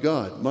in one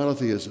God,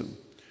 monotheism.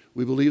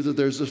 We believe that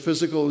there's a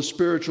physical and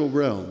spiritual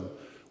realm.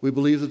 We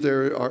believe that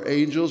there are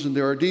angels and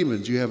there are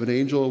demons. You have an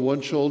angel on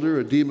one shoulder,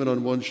 a demon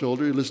on one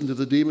shoulder. You listen to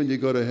the demon, you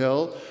go to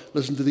hell.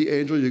 Listen to the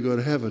angel, you go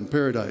to heaven,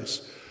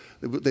 paradise.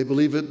 They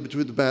believe in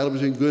the battle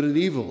between good and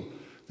evil.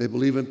 They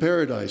believe in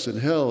paradise and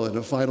hell and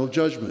a final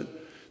judgment.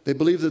 They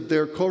believe that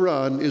their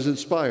Quran is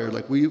inspired,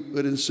 like we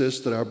would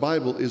insist that our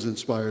Bible is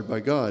inspired by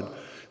God.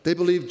 They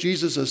believe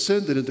Jesus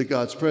ascended into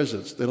God's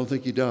presence. They don't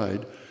think he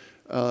died.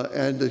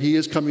 And that he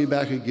is coming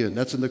back again.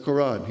 That's in the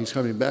Quran. He's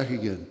coming back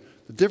again.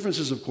 The difference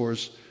is, of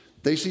course,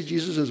 they see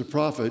Jesus as a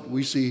prophet.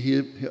 We see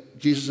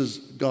Jesus as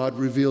God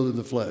revealed in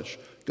the flesh.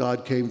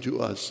 God came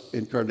to us,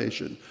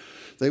 incarnation.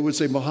 They would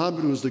say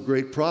Muhammad was the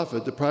great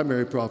prophet, the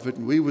primary prophet,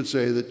 and we would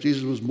say that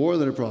Jesus was more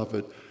than a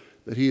prophet,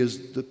 that he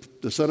is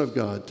the Son of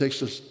God,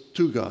 takes us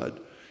to God.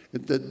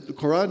 The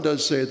Quran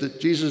does say that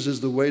Jesus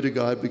is the way to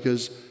God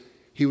because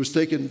he was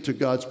taken to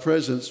God's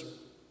presence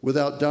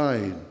without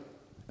dying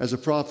as a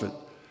prophet,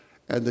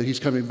 and that he's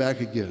coming back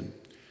again.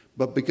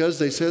 But because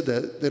they said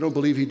that, they don't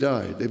believe he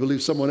died. They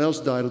believe someone else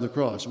died on the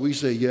cross. We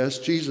say, yes,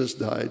 Jesus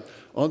died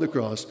on the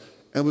cross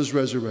and was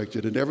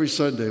resurrected. And every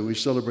Sunday we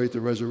celebrate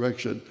the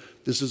resurrection.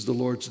 This is the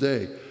Lord's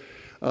Day.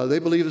 They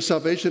believe that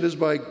salvation is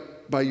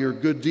by your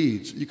good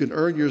deeds. You can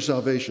earn your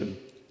salvation.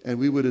 And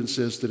we would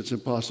insist that it's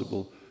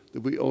impossible,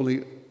 that we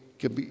only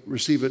can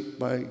receive it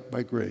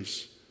by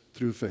grace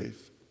through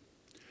faith.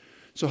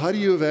 So how do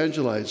you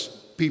evangelize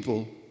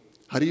people?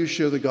 How do you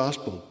share the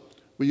gospel?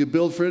 Well, you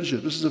build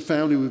friendship. This is a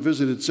family we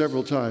visited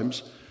several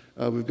times.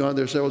 We've gone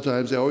there several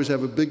times. They always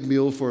have a big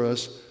meal for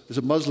us. It's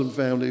a Muslim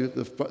family,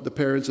 the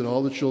parents and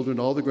all the children,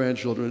 all the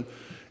grandchildren.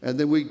 And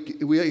then we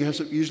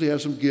usually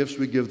have some gifts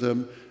we give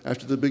them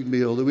after the big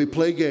meal. Then we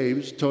play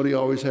games. Tony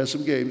always has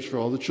some games for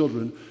all the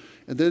children.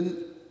 And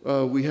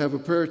then we have a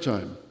prayer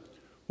time.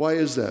 Why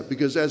is that?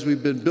 Because as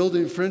we've been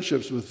building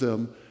friendships with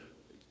them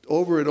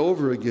over and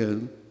over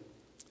again,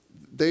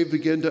 they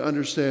begin to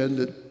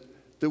understand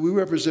that we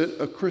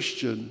represent a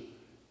Christian.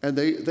 And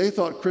they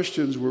thought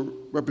Christians were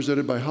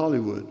represented by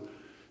Hollywood.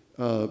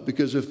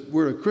 Because if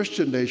we're a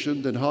Christian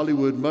nation, then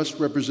Hollywood must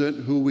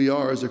represent who we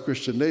are as a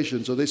Christian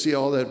nation. So they see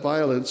all that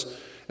violence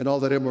and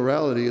all that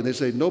immorality, and they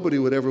say nobody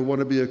would ever want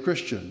to be a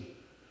Christian.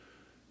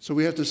 So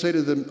we have to say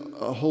to them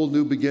a whole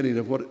new beginning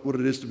of what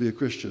it is to be a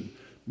Christian.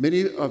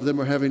 Many of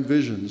them are having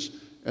visions,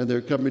 and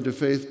they're coming to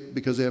faith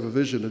because they have a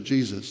vision of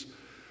Jesus.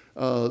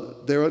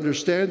 Their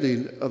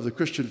understanding of the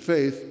Christian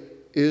faith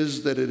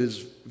is that it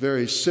is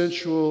very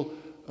sensual,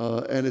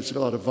 and it's a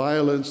lot of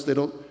violence. They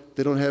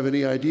don't have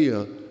any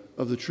idea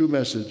of the true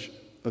message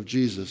of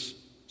Jesus.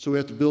 So we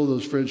have to build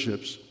those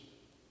friendships.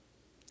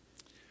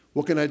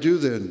 What can I do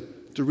then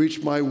to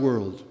reach my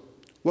world?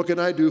 What can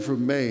I do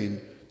from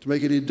Maine to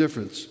make any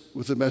difference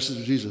with the message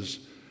of Jesus?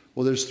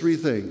 Well, there's three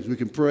things. We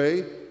can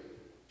pray,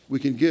 we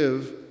can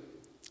give,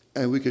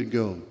 and we can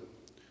go.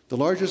 The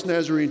largest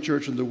Nazarene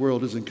church in the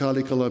world is in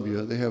Cali,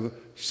 Colombia. They have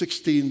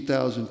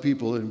 16,000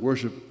 people in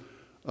worship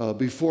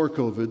before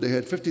COVID. They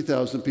had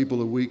 50,000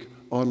 people a week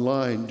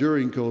online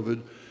during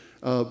COVID.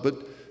 But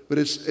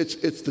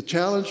it's the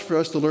challenge for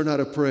us to learn how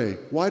to pray.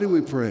 Why do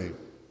we pray?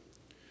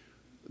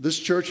 This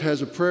church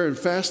has a prayer and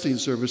fasting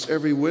service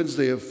every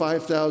Wednesday of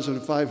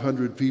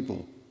 5,500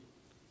 people.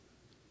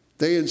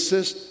 They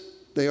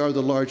insist they are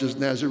the largest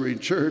Nazarene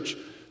church,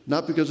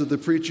 not because of the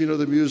preaching or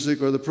the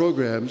music or the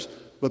programs,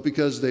 but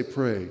because they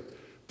pray.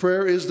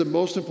 Prayer is the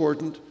most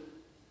important,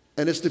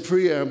 and it's the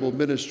preamble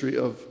ministry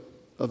of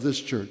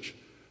this church.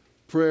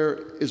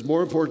 Prayer is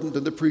more important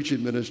than the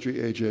preaching ministry,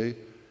 AJ.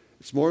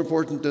 It's more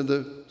important than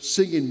the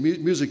singing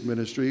music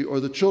ministry or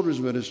the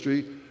children's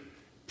ministry.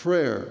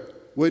 Prayer.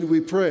 When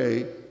we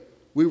pray,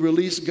 we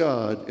release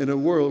God in a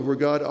world where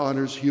God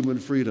honors human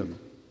freedom.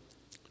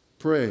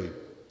 Pray.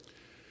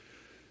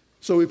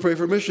 So we pray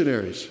for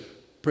missionaries.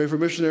 Pray for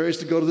missionaries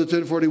to go to the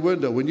 1040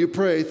 window. When you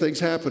pray, things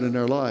happen in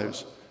our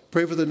lives.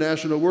 Pray for the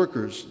national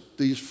workers.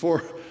 These four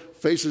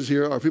faces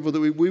here are people that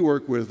we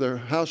work with. They're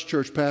house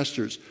church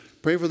pastors.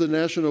 Pray for the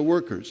national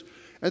workers.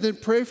 And then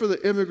pray for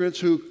the immigrants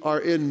who are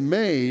in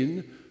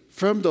Maine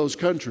from those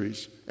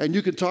countries. And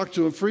you can talk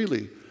to them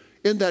freely.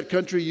 In that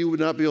country, you would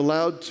not be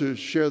allowed to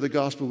share the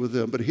gospel with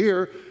them. But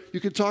here,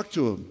 you can talk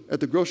to them at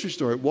the grocery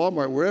store, at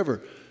Walmart,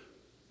 wherever.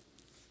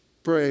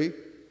 Pray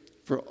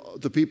for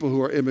the people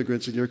who are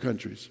immigrants in your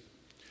countries.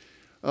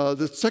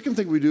 The second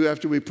thing we do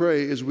after we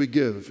pray is we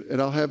give.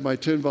 And I'll have my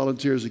 10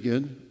 volunteers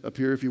again up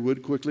here, if you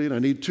would, quickly. And I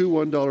need 2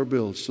 $1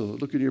 bills. So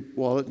look in your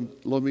wallet and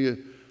loan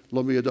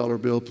me a dollar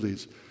bill,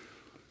 please.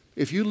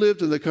 If you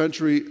lived in the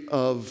country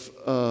of,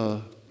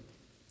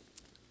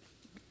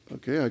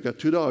 okay, I got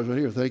 $2 right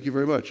here. Thank you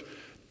very much.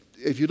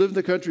 If you live in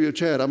the country of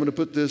Chad, I'm going to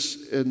put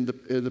this in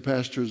the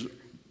pastor's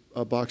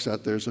box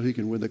out there so he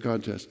can win the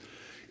contest.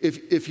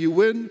 If you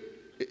go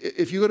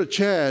to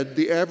Chad,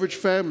 the average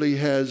family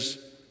has,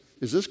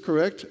 is this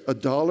correct?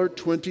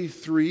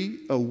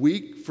 $1.23 a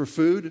week for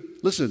food.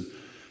 Listen,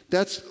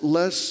 that's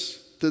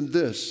less than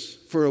this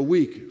for a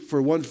week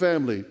for one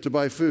family to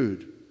buy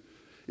food.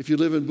 If you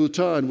live in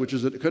Bhutan, which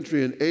is a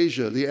country in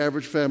Asia, the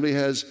average family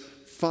has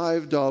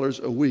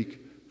 $5 a week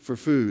for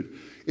food.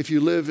 If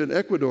you live in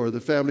Ecuador, the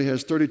family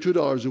has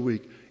 $32 a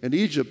week. In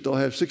Egypt, they'll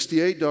have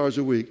 $68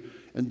 a week.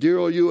 And dear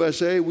old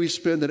USA, we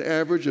spend an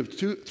average of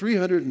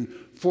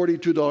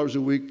 $342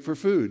 a week for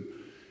food.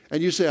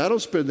 And you say, I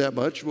don't spend that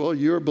much. Well,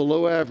 you're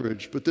below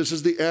average. But this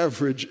is the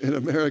average in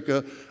America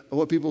of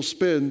what people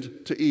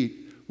spend to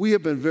eat. We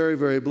have been very,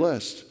 very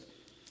blessed.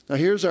 Now,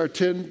 here's our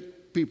 10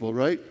 people,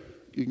 right?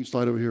 You can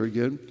slide over here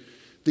again.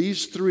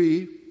 These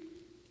three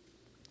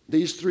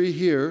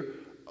here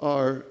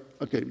are,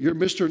 okay, you're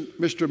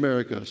Mr.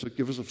 America, so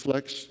give us a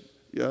flex.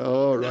 Yeah,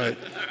 all right.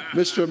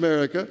 Mr.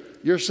 America,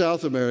 you're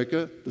South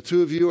America. The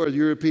 2 of you are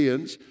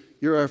Europeans.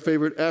 You're our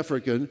favorite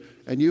African,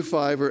 and you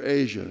 5 are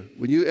Asia.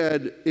 When you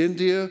add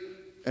India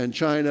and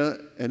China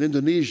and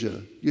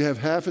Indonesia. You have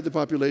half of the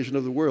population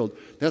of the world.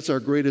 That's our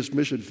greatest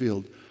mission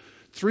field.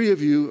 3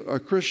 of you are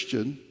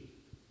Christian.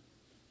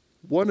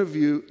 2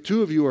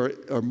 of you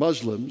are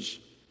Muslims.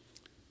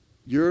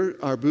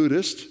 You're our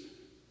Buddhist.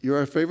 You're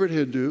our favorite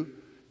Hindu.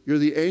 You're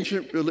the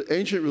ancient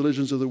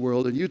religions of the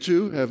world, and you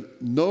two have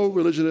no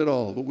religion at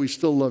all, but we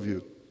still love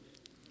you.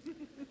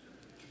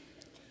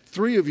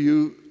 3 of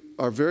you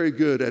are very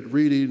good at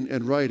reading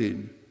and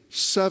writing.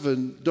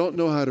 7 don't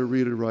know how to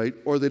read or write,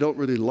 or they don't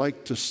really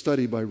like to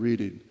study by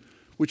reading,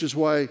 which is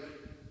why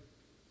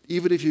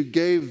even if you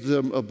gave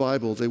them a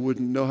Bible, they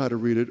wouldn't know how to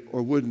read it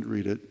or wouldn't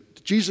read it.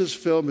 The Jesus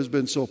film has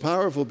been so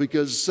powerful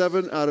because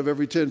 7 out of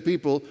every 10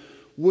 people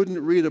wouldn't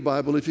read a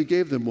Bible if you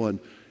gave them one.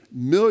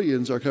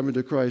 Millions are coming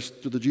to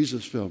Christ through the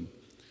Jesus film.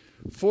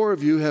 4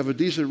 of you have a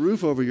decent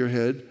roof over your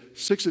head.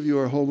 6 of you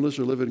are homeless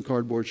or live in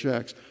cardboard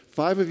shacks.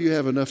 5 of you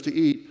have enough to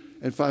eat,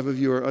 and 5 of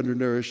you are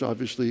undernourished,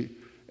 obviously,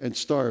 and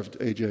starved,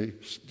 AJ,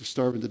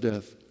 starving to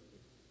death.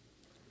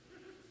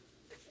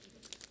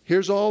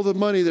 Here's all the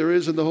money there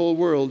is in the whole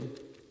world,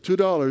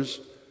 $2,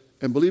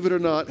 and believe it or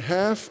not,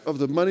 half of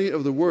the money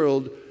of the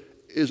world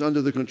is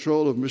under the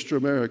control of Mr.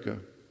 America.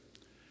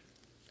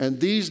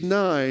 And these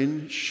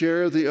 9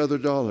 share the other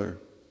dollar.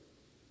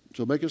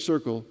 So make a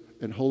circle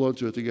and hold on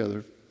to it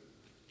together.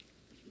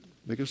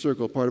 Make a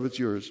circle, part of it's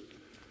yours.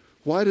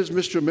 Why does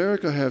Mr.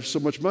 America have so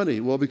much money?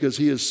 Well, because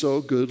he is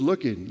so good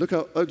looking. Look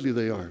how ugly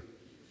they are.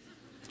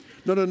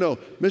 No.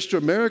 Mr.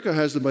 America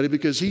has the money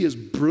because he is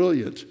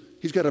brilliant.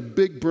 He's got a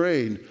big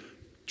brain.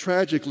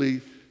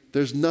 Tragically,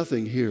 there's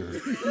nothing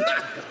here.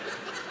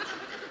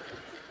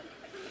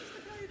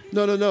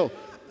 No.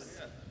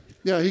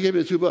 Yeah, he gave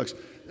me the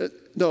 $2.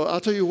 No, I'll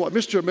tell you what.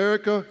 Mr.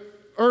 America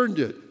earned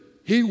it.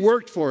 He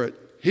worked for it.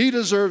 He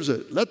deserves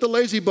it. Let the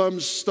lazy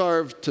bums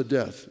starve to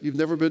death. You've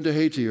never been to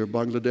Haiti or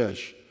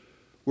Bangladesh,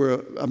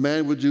 where a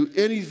man would do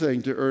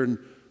anything to earn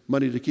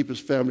money to keep his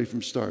family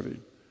from starving.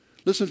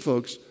 Listen,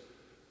 folks,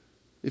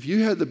 if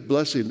you had the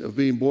blessing of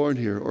being born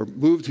here or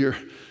moved here,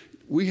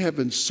 we have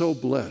been so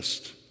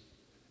blessed.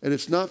 And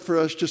it's not for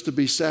us just to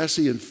be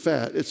sassy and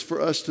fat. It's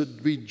for us to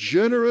be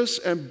generous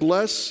and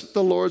bless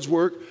the Lord's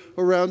work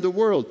around the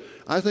world.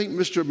 I think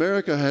Mr.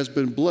 America has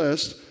been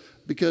blessed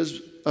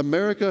because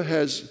America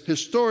has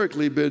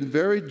historically been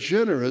very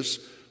generous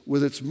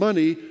with its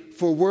money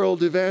for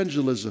world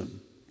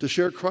evangelism, to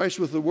share Christ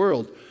with the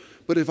world.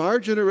 But if our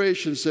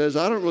generation says,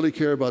 I don't really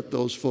care about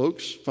those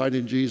folks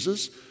finding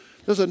Jesus,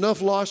 there's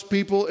enough lost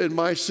people in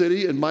my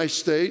city, in my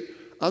state,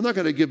 I'm not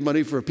going to give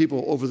money for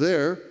people over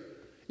there.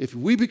 If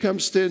we become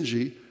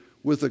stingy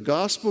with the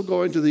gospel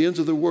going to the ends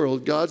of the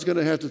world, God's going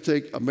to have to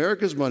take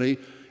America's money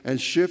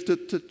and shift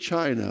it to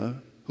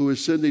China, who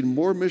is sending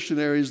more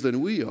missionaries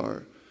than we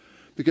are.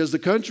 Because the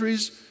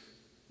countries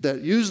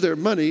that use their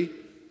money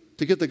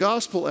to get the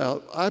gospel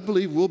out, I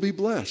believe will be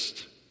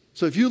blessed.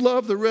 So if you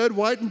love the red,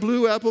 white, and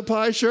blue apple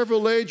pie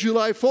Chevrolet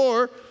July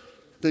 4,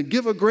 then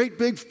give a great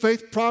big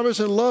faith promise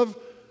and love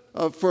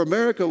for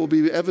America will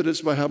be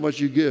evidenced by how much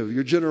you give.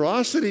 Your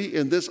generosity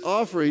in this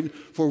offering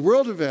for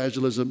world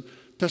evangelism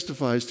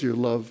testifies to your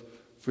love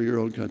for your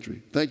own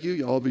country. Thank you.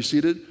 You all be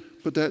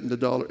seated. Put that in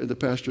the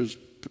pastor's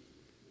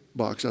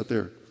box out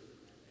there.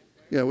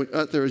 Yeah,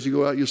 out there as you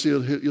go out, you'll see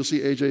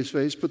AJ's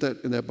face. Put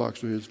that in that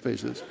box where his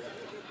face is.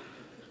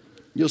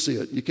 You'll see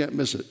it. You can't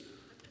miss it.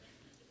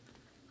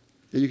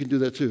 Yeah, you can do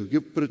that too.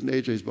 Put it in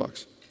AJ's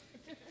box.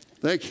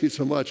 Thank you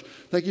so much.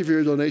 Thank you for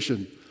your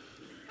donation.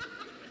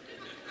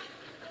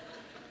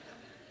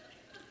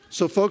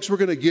 So, folks, we're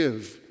going to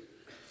give.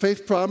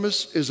 Faith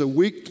Promise is a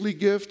weekly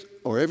gift,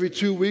 or every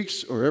 2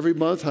 weeks, or every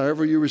month,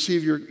 however you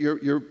receive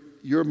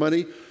your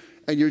money.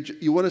 And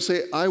you want to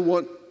say, I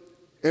want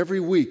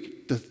every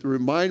week to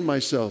remind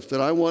myself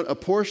that I want a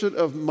portion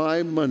of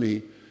my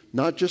money,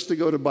 not just to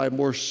go to buy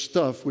more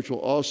stuff, which will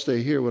all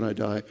stay here when I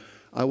die.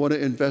 I want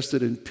to invest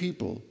it in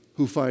people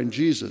who find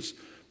Jesus,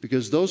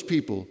 because those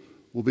people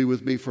will be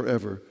with me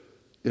forever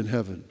in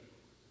heaven.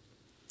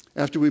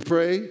 After we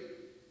pray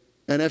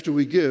and after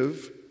we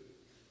give,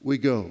 we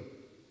go.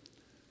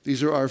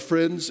 These are our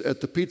friends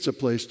at the pizza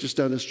place just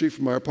down the street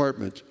from our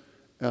apartment.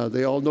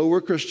 They all know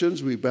we're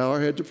Christians. We bow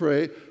our head to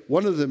pray.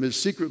 One of them is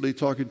secretly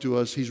talking to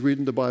us. He's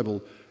reading the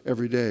Bible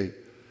every day.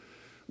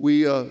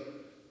 We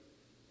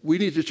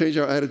need to change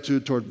our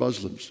attitude toward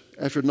Muslims.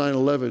 After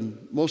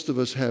 9/11, most of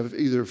us have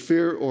either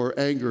fear or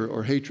anger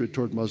or hatred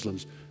toward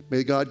Muslims.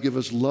 May God give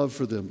us love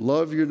for them.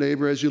 Love your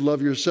neighbor as you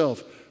love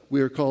yourself.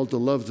 We are called to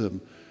love them.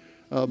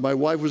 My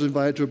wife was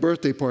invited to a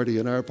birthday party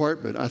in our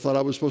apartment. I thought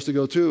I was supposed to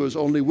go too. It was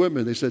only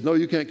women. They said, no,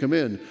 you can't come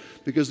in,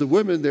 because the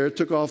women there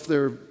took off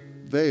their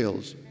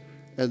veils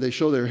and they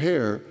show their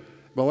hair.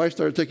 My wife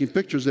started taking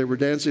pictures. They were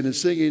dancing and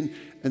singing,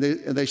 and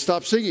they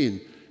stopped singing.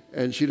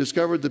 And she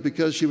discovered that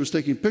because she was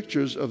taking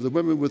pictures of the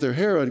women with their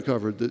hair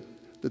uncovered,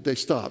 that they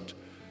stopped.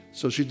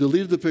 So she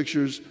deleted the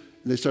pictures,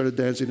 and they started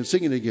dancing and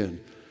singing again.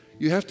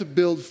 You have to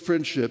build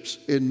friendships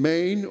in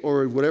Maine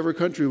or in whatever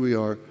country we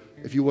are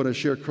if you want to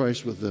share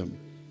Christ with them.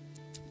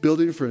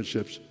 Building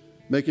friendships,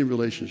 making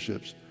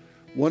relationships.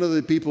 One of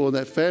the people in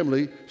that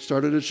family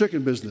started a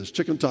chicken business,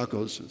 chicken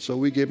tacos. And so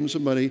we gave him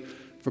some money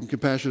from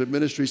Compassionate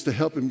Ministries to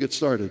help him get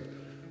started.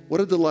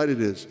 What a delight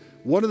it is.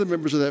 One of the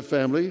members of that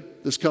family,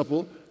 this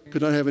couple,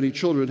 could not have any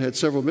children, had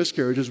several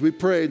miscarriages. We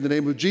prayed in the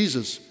name of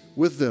Jesus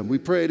with them. We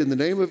prayed in the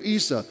name of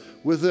Isa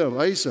with them,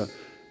 Aisa.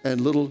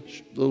 And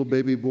little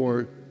baby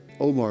boy,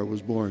 Omar,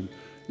 was born.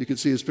 You can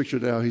see his picture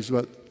now. He's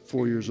about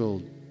 4 years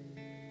old.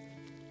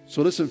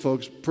 So listen,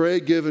 folks, pray,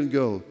 give, and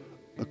go.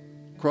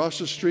 Across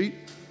the street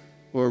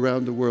or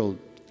around the world.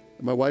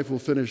 And my wife will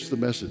finish the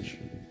message.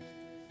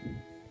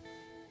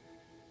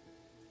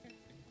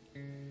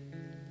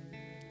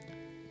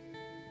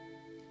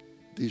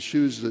 These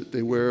shoes that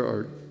they wear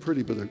are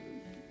pretty, but they're...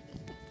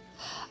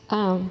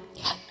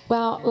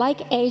 Well, like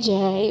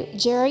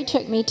AJ, Jerry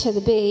took me to the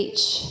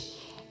beach,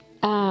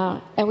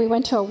 and we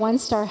went to a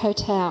one-star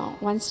hotel.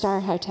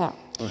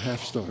 Or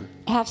half-star.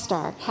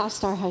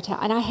 Half-star hotel,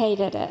 and I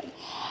hated it.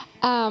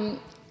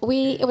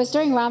 It was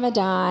during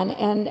Ramadan,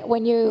 and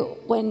when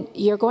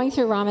you're going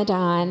through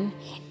Ramadan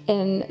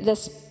in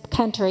this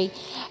country,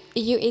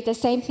 you eat the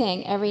same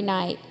thing every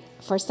night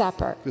for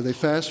supper. They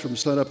fast from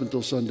sun up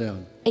until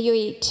sundown. You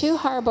eat 2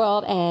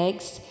 hard-boiled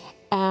eggs,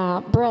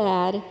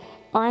 bread,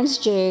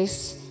 orange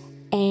juice,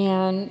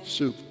 and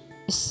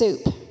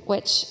soup,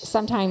 which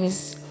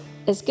sometimes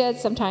is good,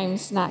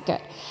 sometimes not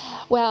good.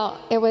 Well,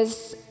 it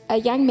was a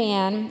young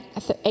man,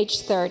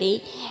 age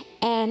 30,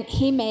 and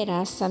he made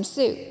us some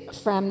soup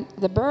from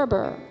the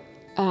Berber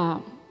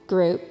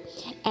group,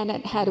 and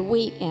it had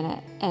wheat in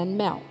it and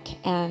milk,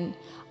 and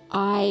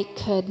I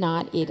could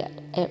not eat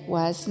it. It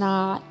was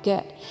not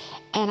good.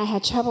 And I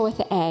had trouble with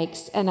the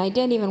eggs, and I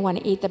didn't even want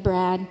to eat the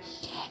bread.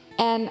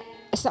 And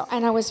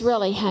I was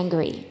really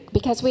hungry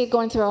because we had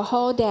gone through a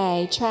whole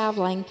day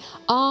traveling.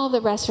 All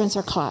the restaurants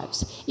are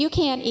closed. You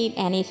can't eat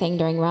anything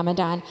during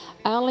Ramadan.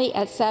 Only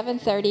at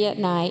 7:30 at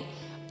night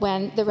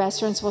when the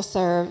restaurants will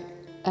serve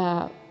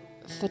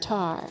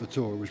fatar.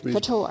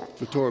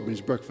 Fatar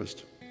means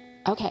breakfast.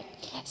 Okay.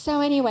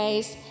 So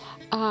anyways,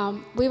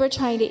 we were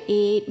trying to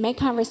eat, make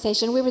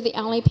conversation. We were the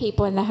only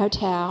people in the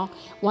hotel,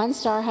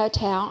 one-star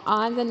hotel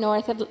on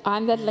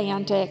the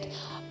Atlantic,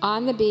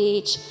 on the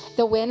beach,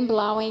 the wind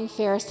blowing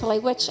fiercely,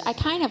 which I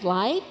kind of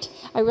liked.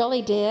 I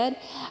really did.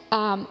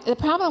 The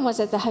problem was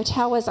that the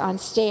hotel was on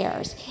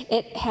stairs.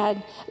 It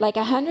had like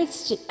 100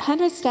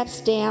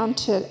 steps down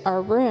to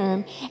our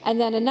room,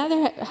 and then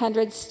another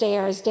 100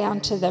 stairs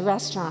down to the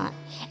restaurant,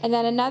 and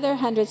then another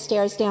 100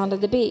 stairs down to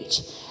the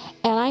beach.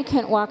 And I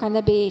couldn't walk on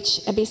the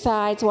beach. And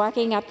besides,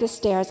 walking up the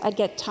stairs, I'd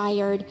get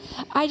tired.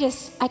 I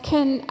just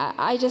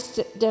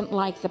didn't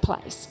like the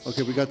place.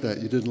 Okay, we got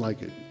that. You didn't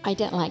like it. I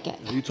didn't like it.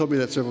 You told me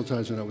that several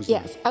times when I was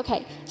there. Yes,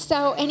 okay.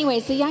 So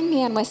anyways, the young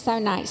man was so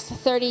nice,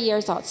 30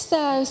 years old,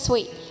 so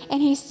sweet.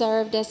 And he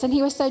served us, and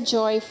he was so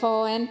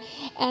joyful. And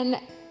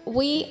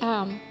we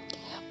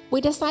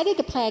decided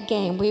to play a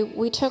game.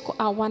 We took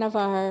one of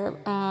our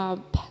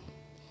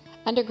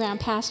underground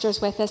pastors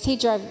with us. He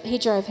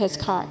drove his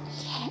car.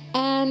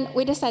 And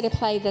we decided to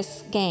play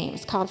this game.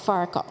 It's called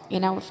Farkle.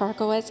 You know what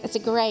Farkle is? It's a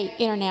great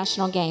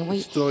international game.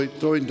 It's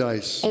throwing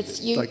dice.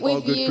 Like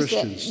all good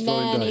Christians, used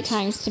it many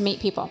times to meet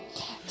people.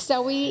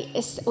 So we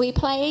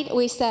played.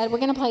 We said, we're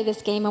going to play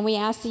this game. And we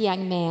asked the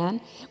young man,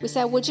 we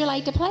said, would you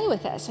like to play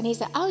with us? And he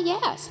said, oh,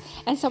 yes.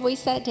 And so we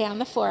sat down,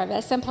 the 4 of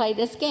us, and played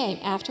this game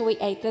after we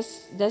ate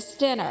this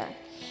dinner.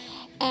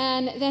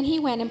 And then he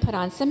went and put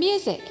on some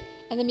music.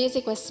 And the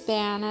music was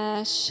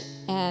Spanish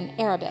and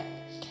Arabic.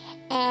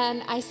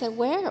 And I said,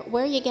 where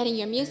are you getting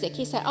your music?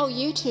 He said, oh,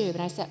 YouTube.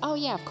 And I said, oh,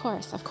 yeah, of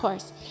course.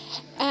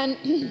 And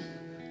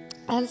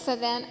so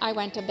then I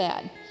went to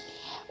bed.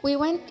 We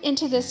went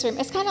into this room.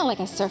 It's kind of like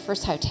a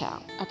surfer's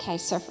hotel. Okay,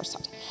 surfer's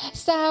hotel.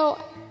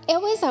 So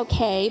it was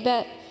okay,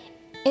 but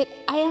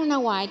I don't know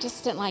why. I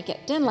just didn't like it.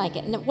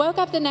 And woke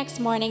up the next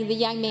morning, the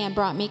young man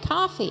brought me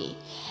coffee.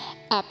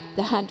 Up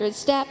the 100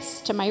 steps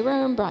to my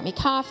room, brought me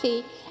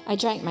coffee. I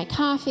drank my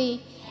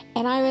coffee.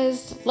 And I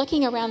was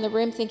looking around the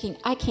room thinking,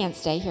 I can't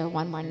stay here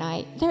one more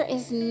night. There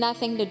is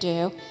nothing to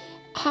do.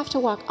 I have to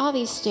walk all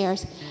these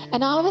stairs.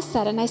 And all of a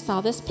sudden, I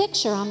saw this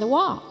picture on the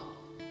wall.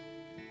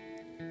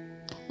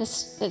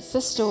 It's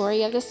the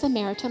story of the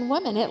Samaritan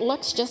woman. It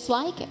looks just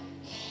like it.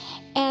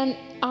 And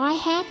I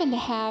happen to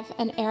have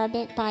an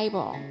Arabic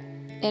Bible,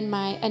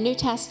 a New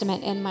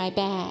Testament in my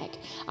bag.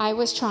 I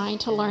was trying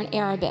to learn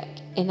Arabic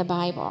in the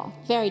Bible.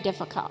 Very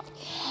difficult.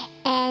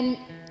 And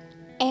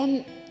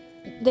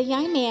the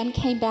young man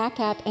came back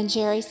up, and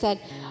Jerry said,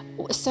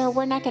 sir,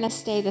 we're not going to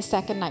stay the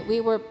second night. We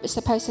were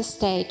supposed to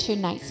stay 2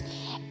 nights.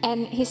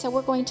 And he said,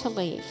 we're going to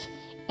leave.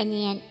 And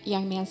the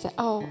young man said,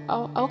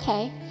 oh,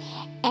 okay.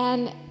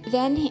 And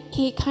then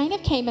he kind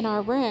of came in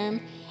our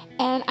room,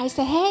 and I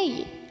said,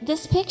 hey,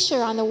 this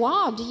picture on the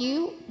wall, do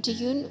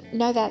you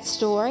know that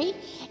story?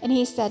 And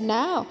he said,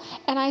 no.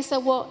 And I said,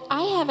 well,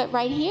 I have it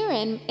right here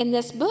in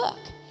this book.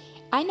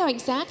 I know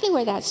exactly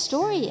where that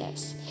story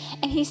is.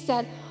 And he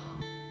said,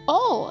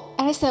 oh.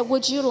 And I said,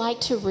 would you like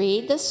to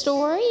read the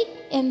story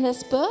in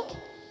this book?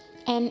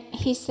 And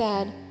he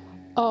said,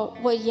 oh,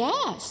 well,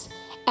 yes.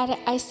 And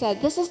I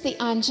said, this is the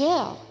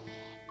Anjil.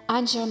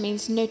 Anjil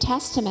means New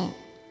Testament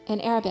in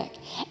Arabic.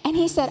 And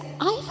he said,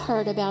 I've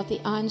heard about the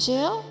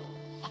Anjil.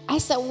 I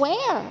said,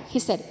 where? He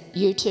said,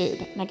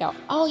 YouTube. And I go,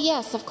 oh,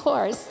 yes, of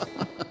course.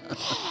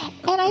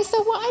 And I said,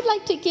 well, I'd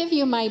like to give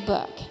you my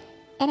book,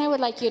 and I would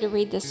like you to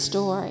read this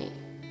story.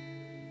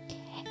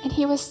 And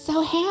he was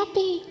so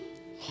happy.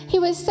 He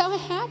was so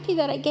happy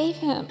that I gave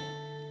him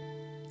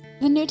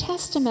the New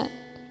Testament,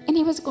 and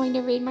he was going to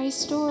read my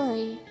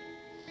story.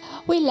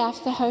 We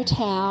left the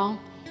hotel,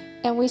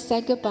 and we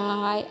said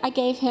goodbye. I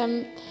gave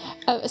him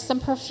some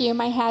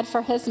perfume I had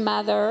for his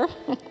mother.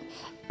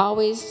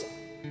 Always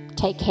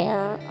take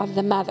care of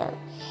the mother.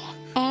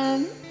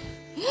 And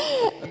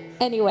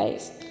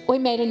anyways, we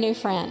made a new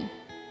friend.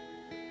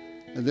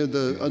 And then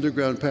the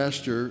underground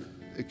pastor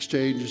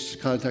exchanged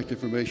contact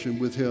information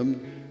with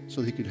him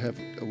so he could have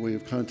a way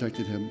of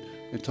contacting him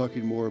and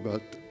talking more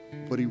about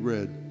what he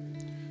read.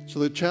 So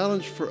the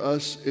challenge for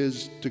us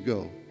is to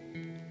go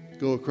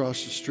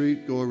across the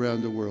street, go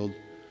around the world.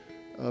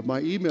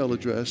 My email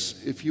address,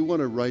 if you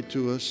want to write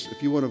to us,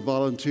 if you want to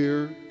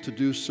volunteer to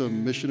do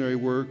some missionary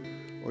work,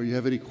 or you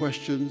have any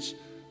questions,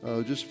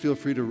 just feel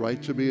free to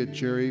write to me at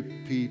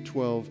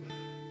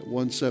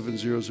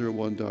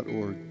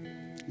jerryp12@17001.org.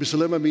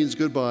 Bisalema means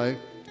goodbye,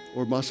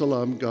 or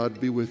masalam,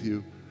 God be with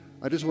you.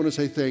 I just want to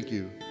say thank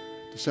you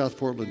to South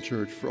Portland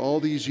Church. For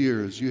all these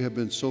years, you have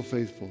been so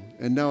faithful.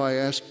 And now I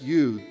ask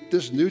you,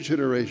 this new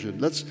generation,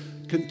 let's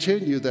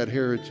continue that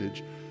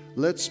heritage.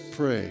 Let's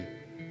pray.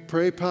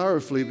 Pray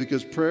powerfully,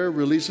 because prayer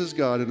releases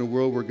God in a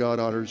world where God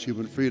honors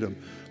human freedom.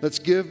 Let's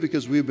give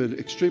because we've been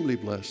extremely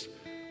blessed.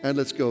 And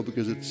let's go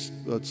because it's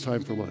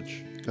time for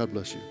lunch. God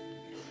bless you.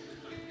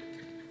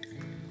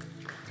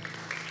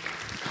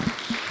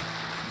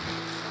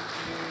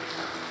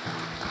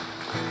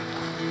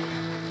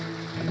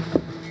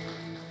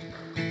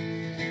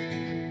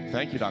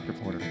 Thank you, Dr.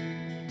 Porter.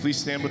 Please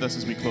stand with us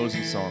as we close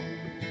in song.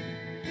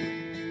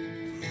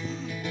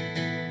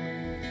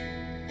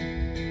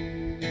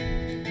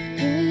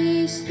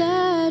 Grace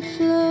that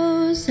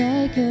flows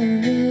like a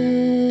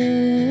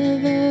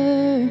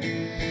river,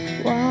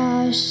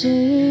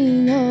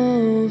 washing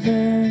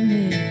over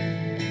me.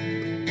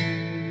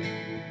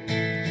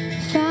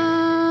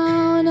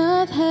 Fount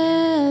of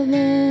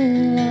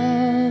heaven,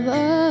 love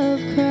of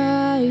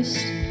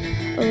Christ,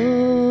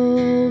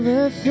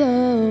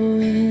 overflow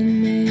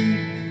in me.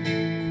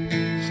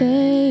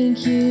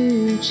 Thank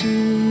you,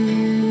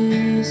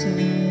 Jesus.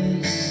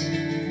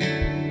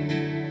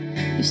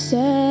 You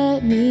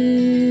set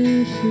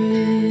me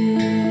free.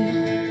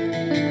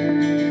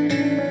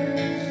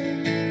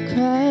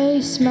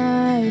 Christ,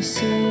 my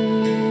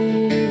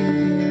Savior,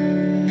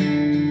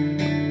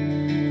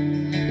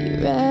 you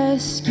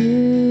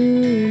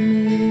rescue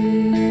me.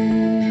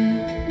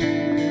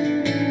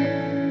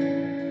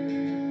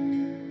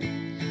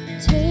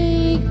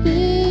 Take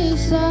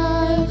this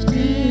life,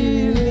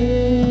 dear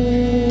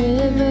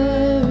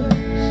river,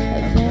 a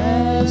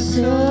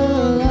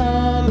vessel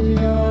of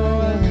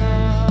your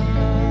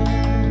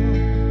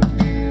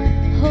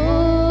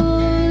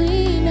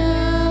holy,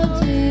 now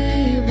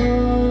devoted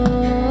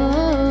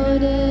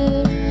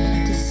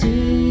to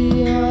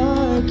see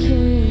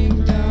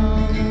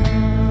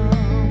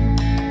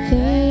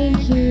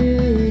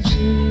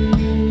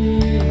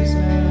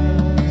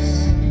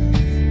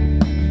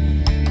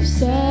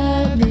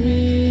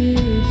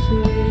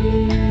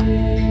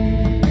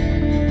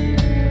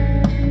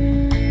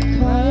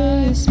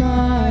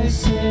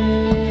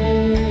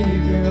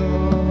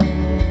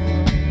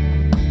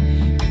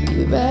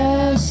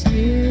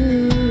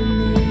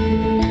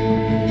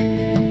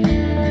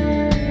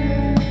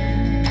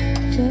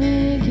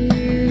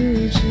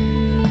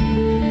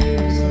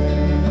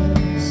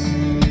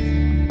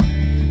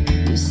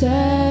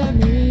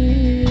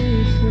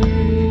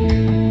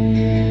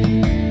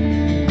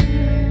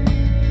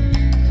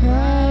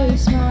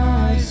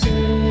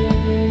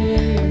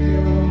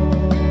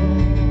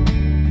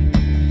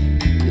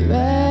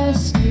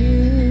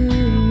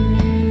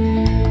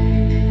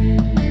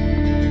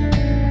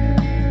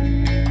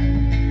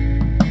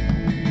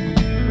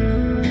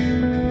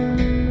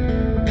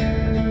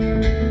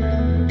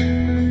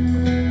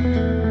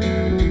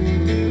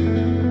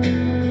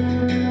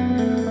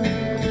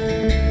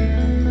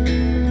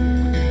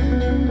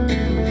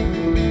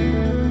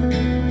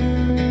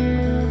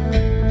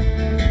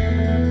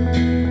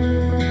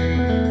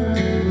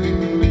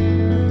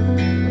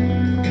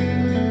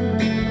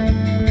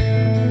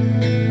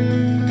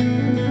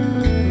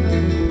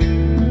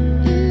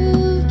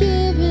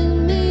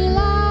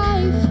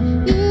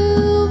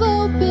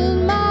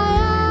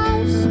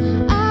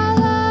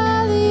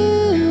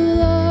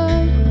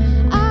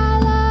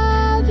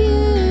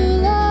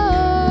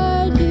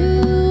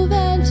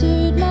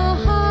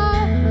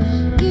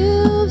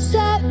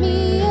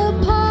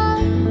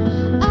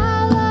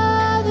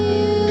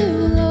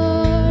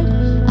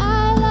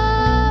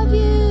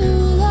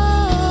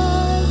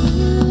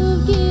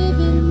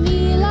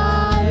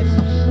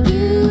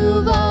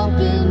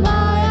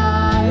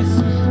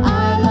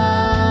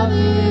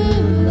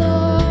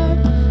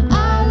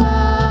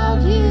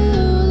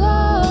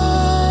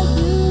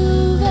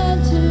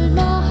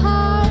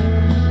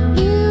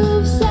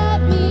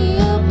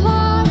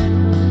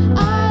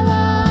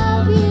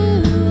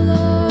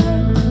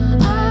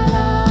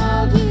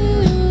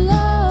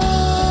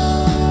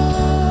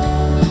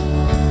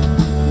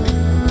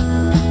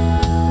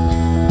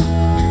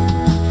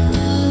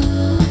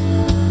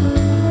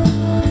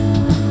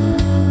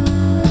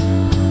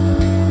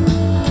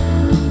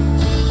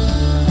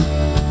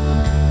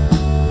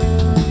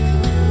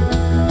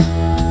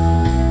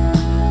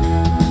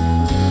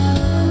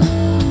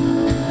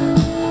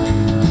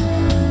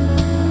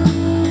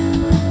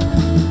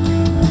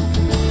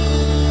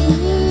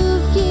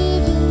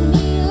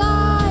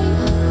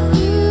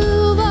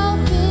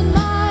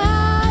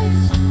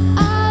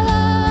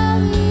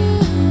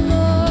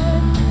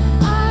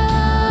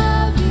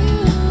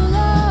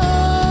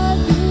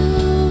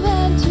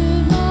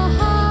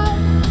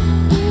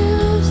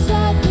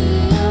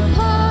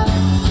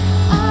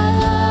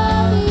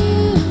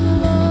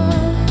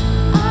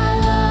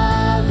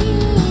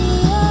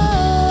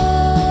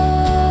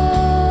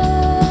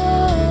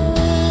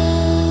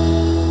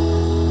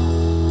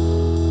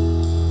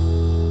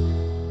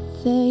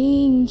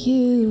Thank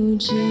you,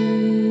 Jesus.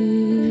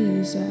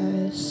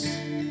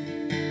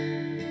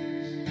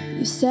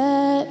 You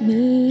set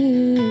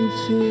me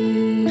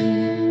free.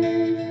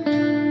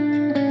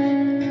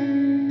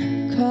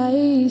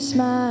 Christ,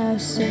 my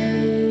Savior,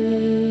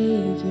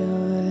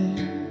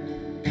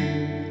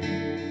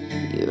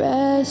 you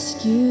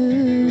rescued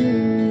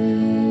me.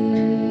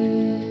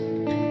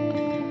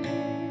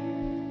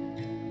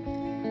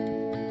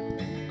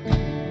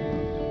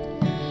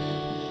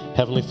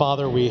 Heavenly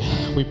Father, we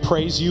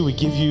praise you. We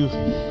give you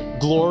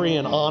glory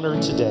and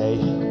honor today.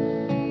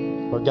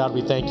 Lord God,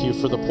 we thank you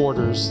for the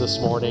Porters this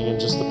morning and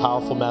just the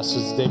powerful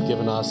message they've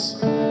given us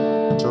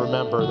to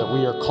remember that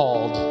we are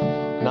called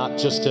not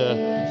just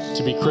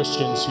to be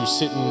Christians who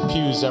sit in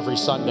pews every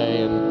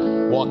Sunday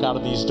and walk out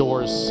of these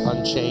doors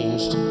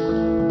unchanged,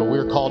 but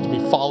we're called to be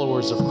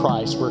followers of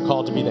Christ. We're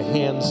called to be the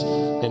hands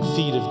and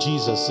feet of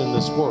Jesus in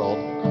this world.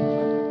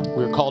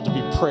 We're called to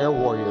be prayer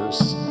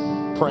warriors,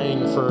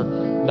 praying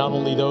for not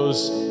only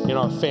those in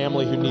our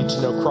family who need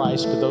to know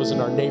Christ, but those in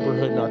our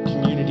neighborhood, in our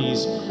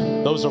communities,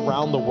 those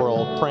around the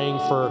world, praying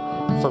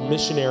for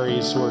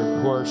missionaries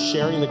who are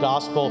sharing the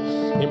gospel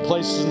in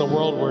places in the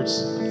world where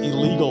it's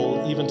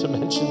illegal even to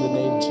mention the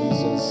name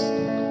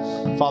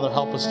Jesus. Father,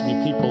 help us to be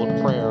people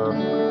of prayer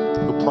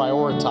who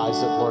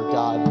prioritize it, Lord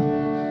God,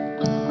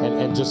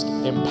 and just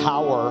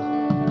empower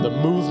the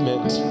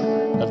movement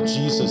of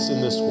Jesus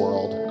in this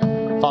world.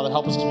 Father,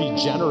 help us to be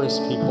generous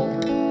people.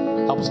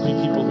 Help us to be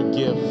people who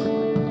give.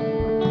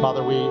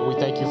 Father, we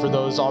thank you for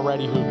those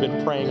already who've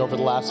been praying over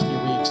the last few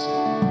weeks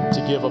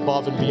to give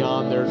above and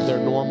beyond their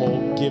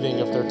normal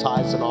giving of their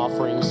tithes and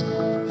offerings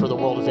for the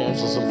World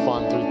Evangelism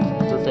Fund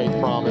through Faith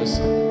Promise.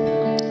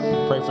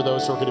 Pray for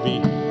those who are going to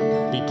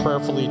be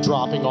prayerfully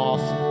dropping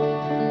off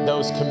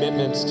those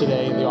commitments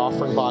today in the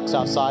offering box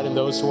outside, and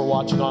those who are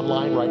watching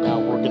online right now,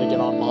 we're going to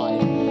get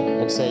online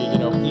and say,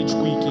 each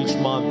week, each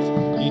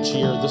month, each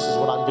year, this is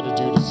what I'm going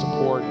to do to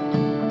support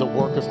the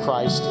work of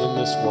Christ in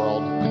this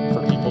world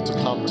for people to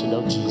come to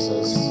know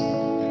Jesus.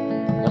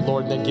 And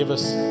Lord, then give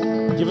us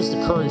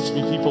the courage to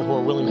be people who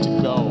are willing to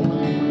go,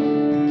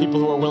 people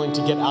who are willing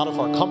to get out of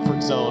our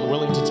comfort zone,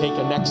 willing to take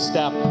a next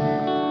step,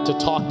 to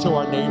talk to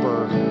our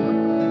neighbor,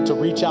 to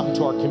reach out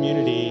into our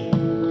community,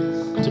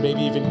 to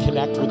maybe even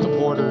connect with the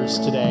Porters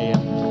today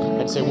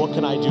and say, what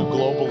can I do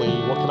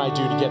globally? What can I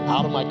do to get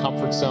out of my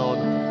comfort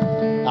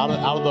zone, out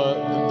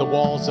of the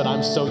walls that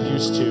I'm so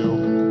used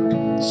to?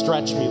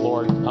 Stretch me,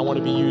 Lord. I want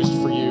to be used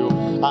for you.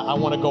 I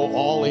want to go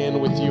all in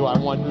with you. I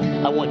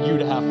want you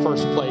to have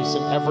first place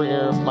in every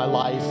area of my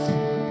life.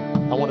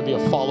 I want to be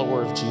a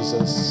follower of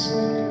Jesus.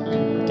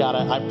 God,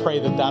 I pray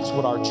that that's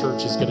what our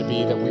church is going to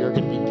be, that we are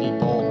going to be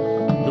people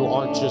who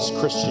aren't just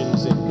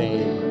Christians in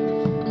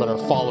name, but are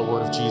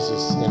followers of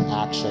Jesus in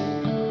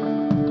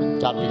action.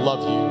 God, we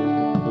love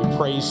you. We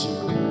praise you.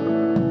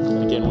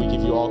 And again, we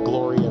give you all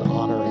glory and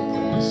honor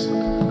and praise.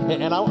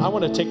 And I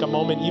want to take a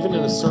moment, even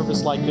in a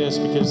service like this,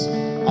 because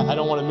I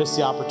don't want to miss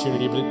the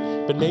opportunity,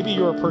 but maybe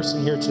you're a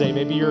person here today,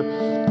 maybe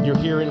you're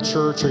here in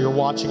church or you're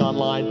watching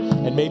online,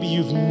 and maybe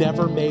you've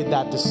never made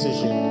that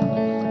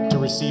decision to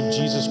receive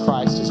Jesus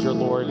Christ as your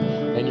Lord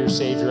and your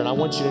Savior. And I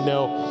want you to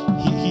know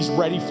He's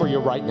ready for you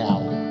right now,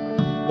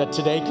 that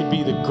today could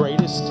be the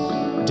greatest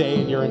day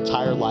in your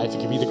entire life. It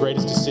could be the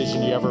greatest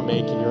decision you ever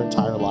make in your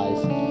entire life.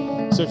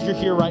 So if you're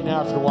here right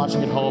now, if you're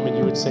watching at home and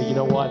you would say, you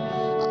know what,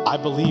 I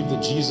believe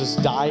that Jesus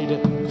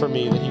died for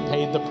me, that he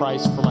paid the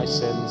price for my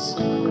sins.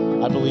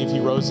 I believe he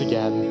rose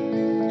again.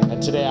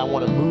 And today I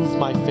want to move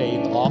my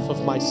faith off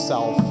of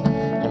myself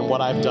and what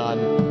I've done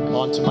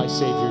onto my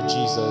Savior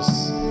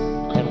Jesus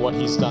and what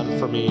he's done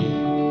for me.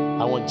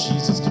 I want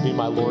Jesus to be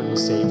my Lord and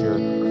Savior.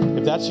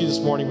 If that's you this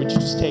morning, would you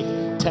just take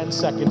 10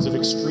 seconds of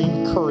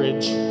extreme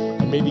courage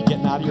and maybe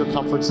getting out of your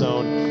comfort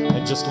zone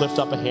and just lift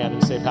up a hand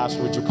and say,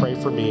 Pastor, would you pray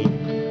for me?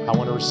 I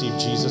want to receive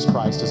Jesus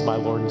Christ as my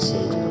Lord and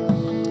Savior.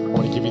 I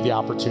want to give you the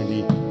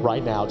opportunity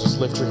right now. Just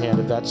lift your hand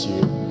if that's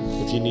you.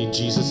 If you need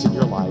Jesus in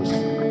your life,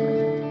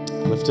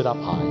 lift it up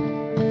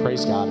high.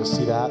 Praise God. I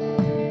see that.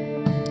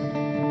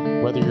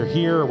 Whether you're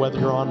here or whether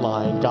you're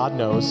online, God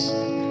knows.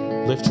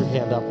 Lift your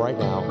hand up right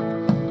now.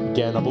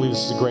 Again, I believe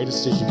this is the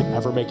greatest decision you can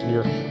ever make in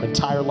your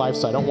entire life,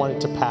 so I don't want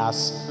it to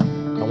pass.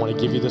 I want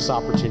to give you this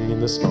opportunity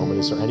in this moment.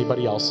 Is there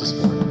anybody else this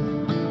morning?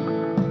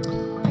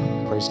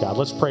 Praise God.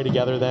 Let's pray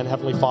together then.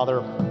 Heavenly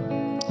Father,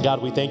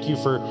 God, we thank you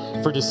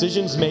for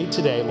decisions made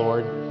today,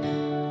 Lord.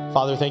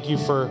 Father, thank you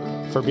for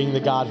being the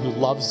God who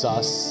loves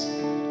us.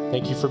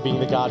 Thank you for being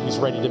the God who's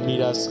ready to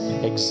meet us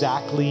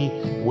exactly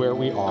where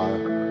we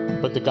are,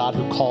 but the God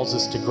who calls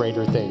us to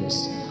greater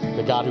things,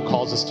 the God who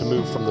calls us to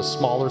move from the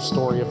smaller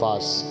story of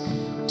us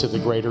to the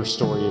greater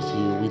story of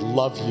you. We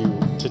love you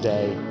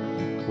today.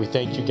 We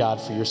thank you, God,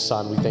 for your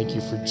Son. We thank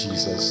you for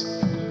Jesus.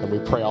 And we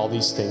pray all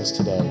these things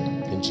today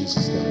in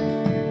Jesus'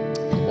 name.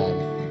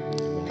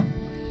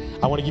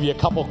 I want to give you a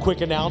couple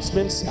quick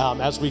announcements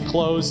as we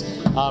close.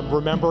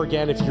 Remember,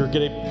 again, if you're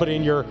going to put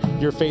in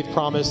your faith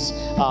promise,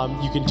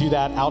 you can do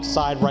that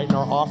outside right in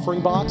our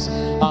offering box.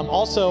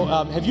 Also,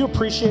 have you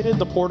appreciated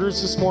the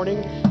Porters this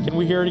morning? Can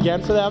we hear it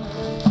again for them?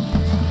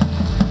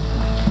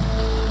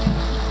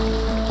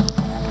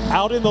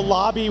 Out in the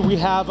lobby, we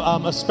have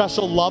a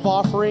special love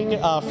offering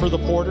for the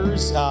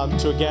Porters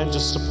to, again,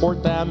 just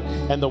support them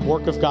and the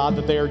work of God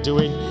that they are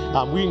doing.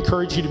 We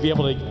encourage you to be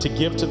able to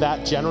give to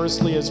that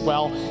generously as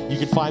well. You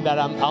can find that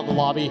out in the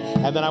lobby.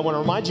 And then I want to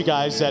remind you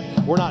guys that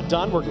we're not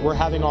done. We're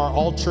having our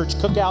all-church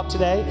cookout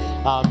today.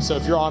 So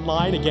if you're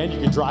online, again, you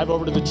can drive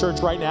over to the church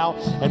right now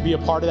and be a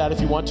part of that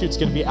if you want to. It's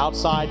going to be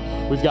outside.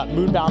 We've got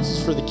moon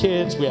bounces for the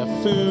kids. We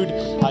have food.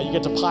 You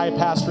get to pie a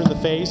pastor in the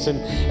face.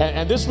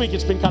 And this week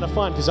it's been kind of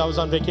fun because I was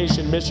on vacation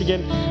in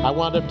Michigan. I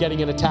wound up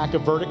getting an attack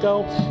of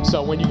vertigo.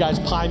 So when you guys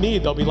pie me,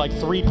 there'll be like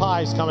 3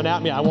 pies coming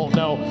at me. I won't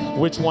know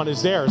which one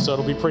is there, so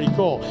it'll be pretty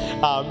cool.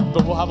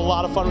 But we'll have a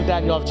lot of fun with that,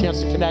 and you'll have a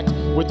chance to connect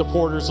with the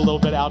Porters a little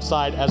bit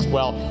outside as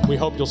well. We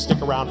hope you'll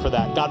stick around for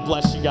that. God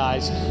bless you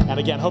guys. And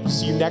again, hope to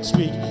see you next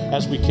week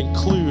as we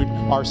conclude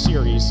our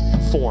series,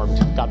 Formed.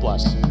 God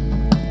bless.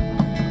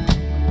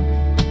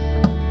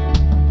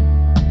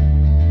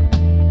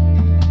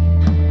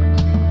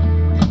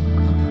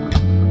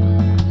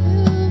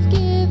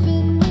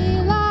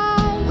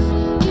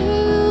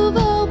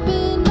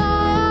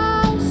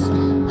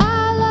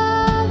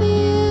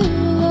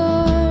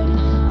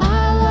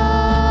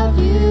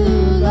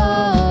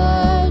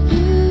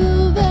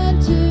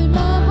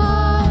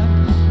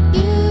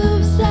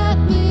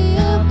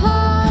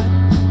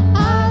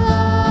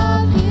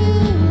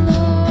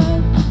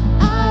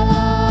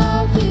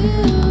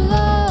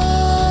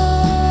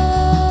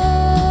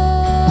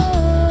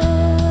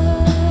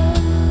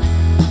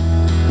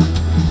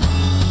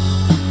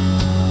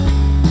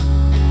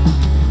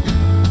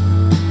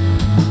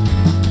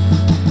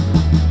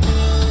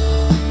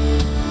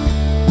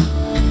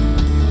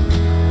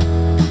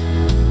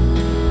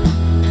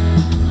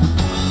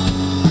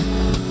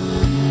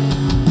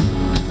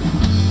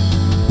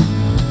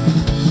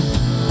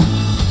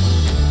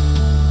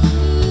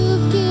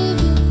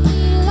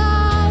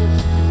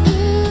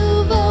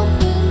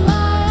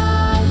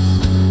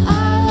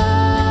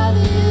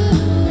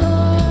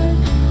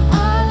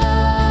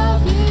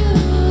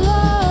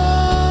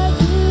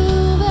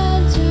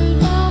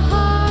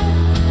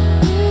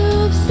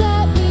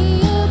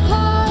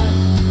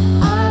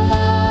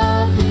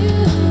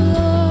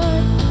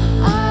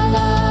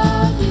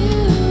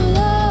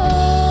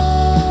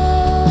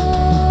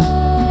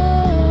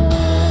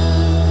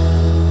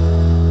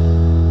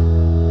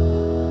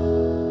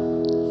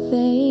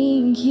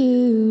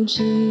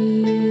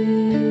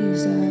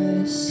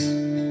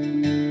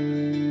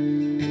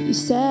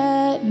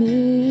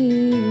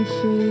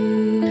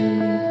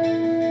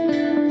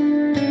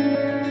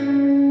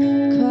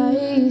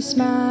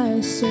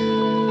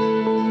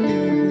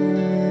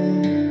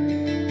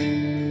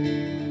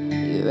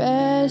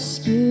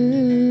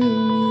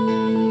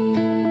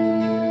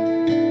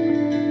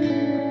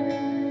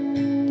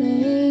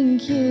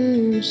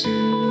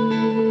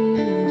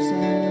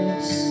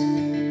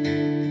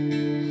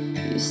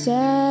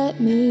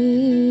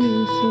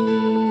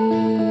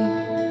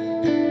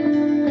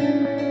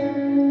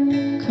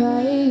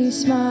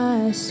 Christ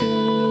my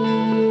Savior.